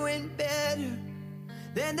been doing better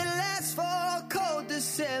than the last 4 cold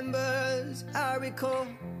Decembers I recall.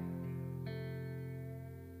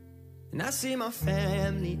 And I see my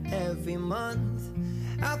family every month.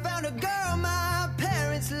 I found a girl my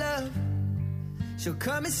parents love. She'll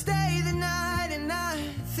come and stay the night, and I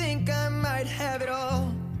think I might have it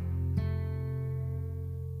all.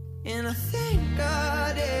 And I thank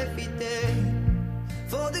God every day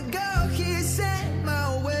for the girl He sent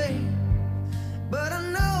my way. But I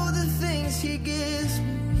know the things He gives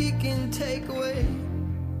me, He can take away.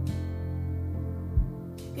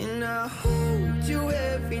 And I hold you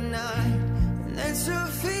every night, and that's a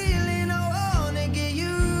feeling I wanna get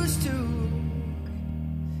used to.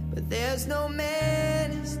 But there's no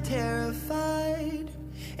man as terrified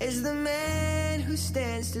as the man who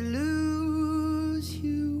stands to lose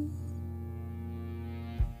you.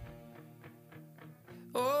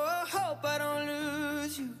 Oh, I hope I don't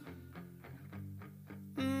lose you.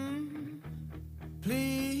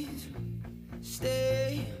 Please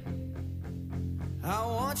stay. I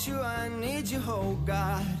want you, I need you, oh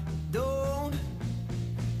God. Don't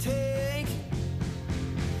take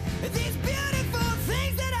these beautiful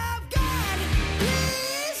things that I've got.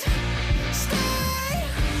 Please stay.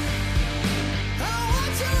 I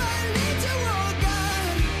want you, I need you, oh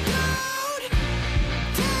God. Don't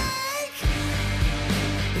take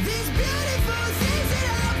these beautiful things that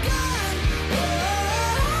I've got.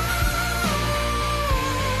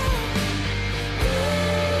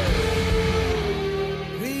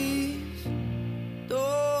 Please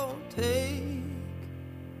don't take.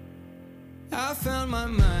 I found my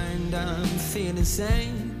mind, I'm feeling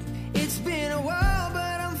sane. It's been a while,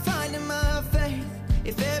 but I'm finding my faith.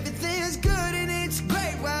 If everything's good and it's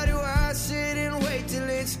great, why do I sit and wait till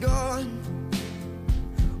it's gone?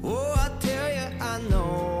 Oh, I tell you, I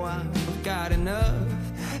know I've got enough.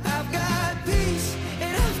 I've got peace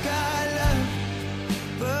and I've got love,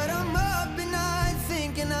 but I'm up at night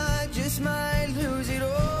thinking I just might lose it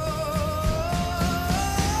all.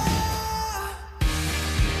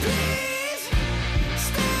 Please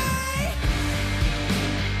stay.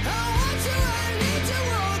 I want you, I need you,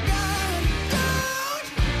 oh God. Don't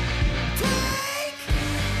take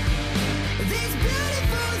these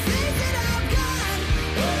beautiful things that I've got.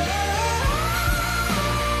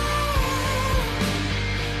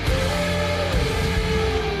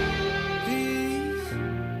 Please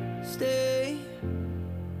stay.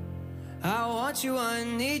 I want you, I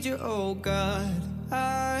need you, oh God.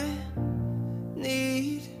 I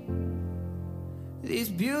need these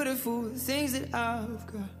beautiful things that I've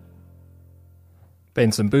got.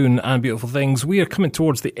 Benson Boone and Beautiful Things. We are coming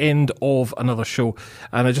towards the end of another show,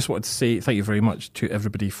 and I just wanted to say thank you very much to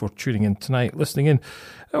everybody for tuning in tonight, listening in.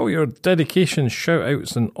 Oh, your dedication, shout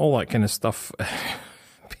outs and all that kind of stuff.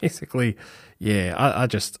 Basically, yeah, I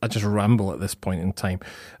just ramble at this point in time.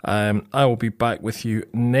 I will be back with you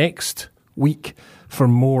next week for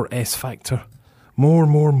more S Factor.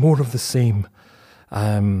 More of the same.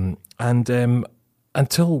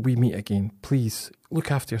 Until we meet again, please look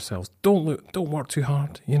after yourselves. Don't work too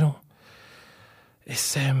hard, you know.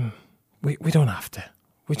 It's we don't have to.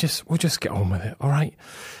 We'll just get on with it, all right?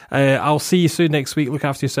 I'll see you soon next week. Look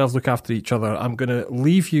after yourselves, look after each other. I'm going to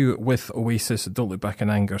leave you with Oasis. Don't look back in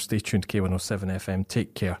anger. Stay tuned to K107 FM.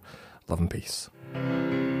 Take care. Love and peace.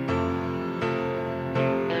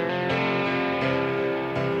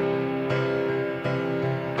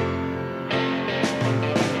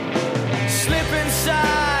 Slip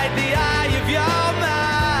inside the eye of your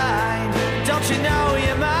mind. Don't you know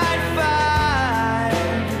you might find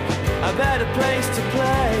a better place to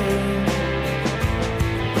play?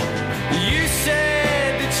 You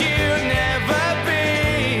said that you've never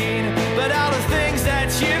been, but all the things that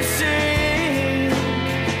you've seen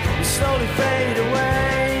will slowly fade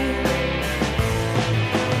away.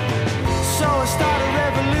 So I start a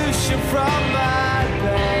revolution from my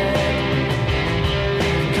bed,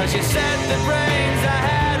 'cause you said the brains I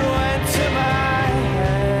had went to my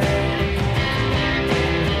head.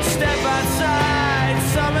 Step outside,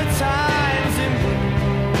 summertime's in bloom.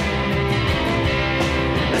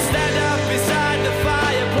 Let's stand up beside the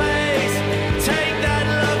fireplace. Take that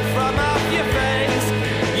look from off your face.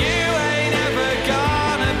 You ain't ever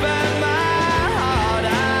gonna burn my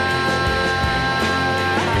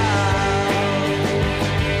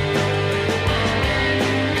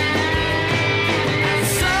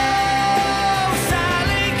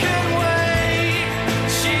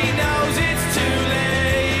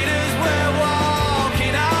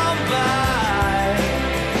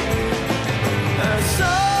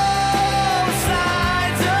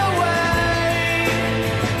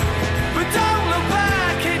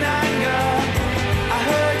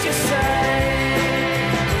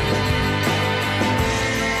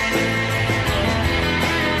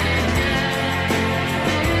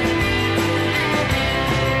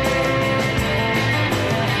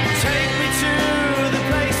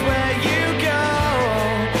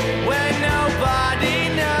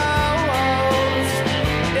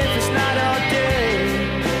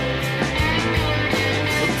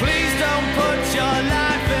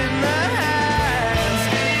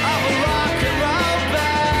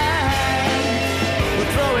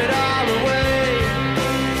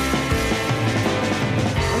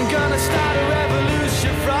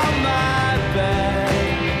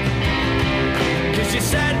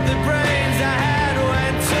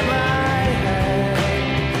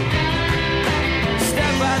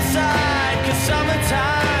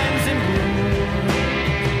times in blue.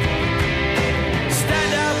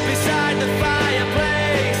 Stand up beside the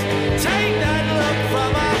fireplace, take that look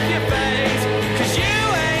from off your face, 'cause you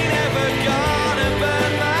ain't ever gonna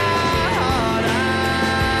burn my heart out.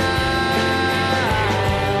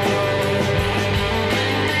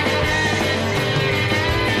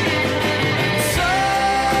 So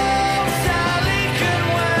Sally can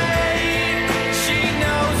wait, she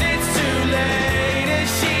knows it's too late as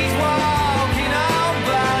she's walking on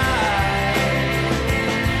by.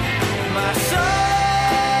 My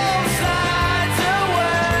soul slides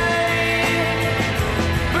away,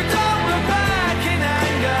 but don't look back in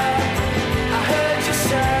anger, I heard you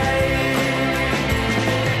say.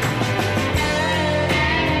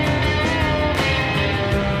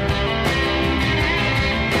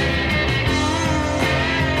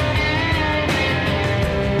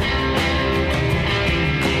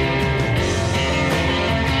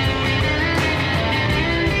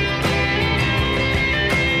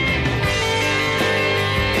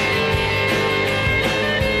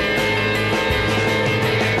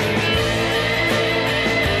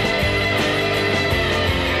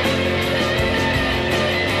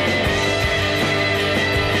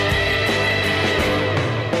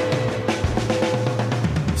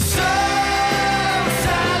 So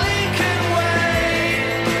Sally can wait,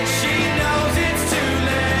 she knows it's too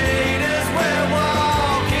late as we're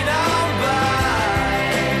walking on by.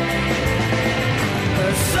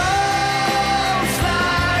 Her soul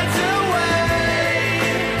slides away,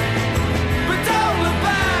 but don't look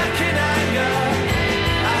back in anger,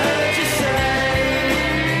 I heard you say.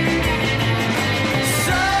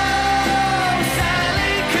 So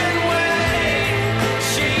Sally can wait,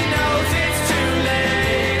 she knows it's too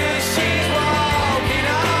late as she's walking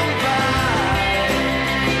on by.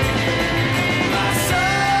 My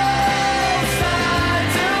soul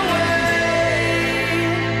slides away,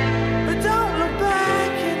 but don't look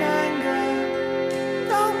back in anger,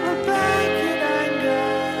 don't look back in anger,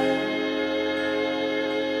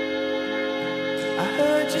 I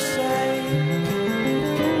heard you say.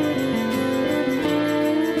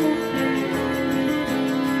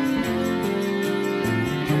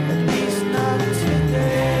 At least not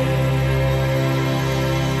today.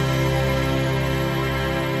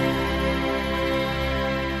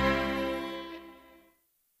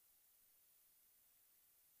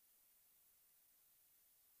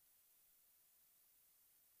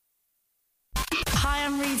 Hi,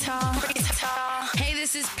 I'm Rita. Hey,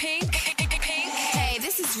 this is Pink. Hey,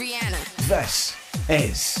 this is Rihanna. This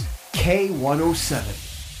is K107.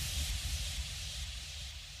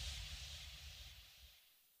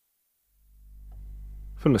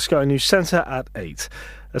 From the Sky News Centre at 8.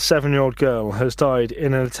 A 7-year-old girl has died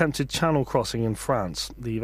in an attempted channel crossing in France. The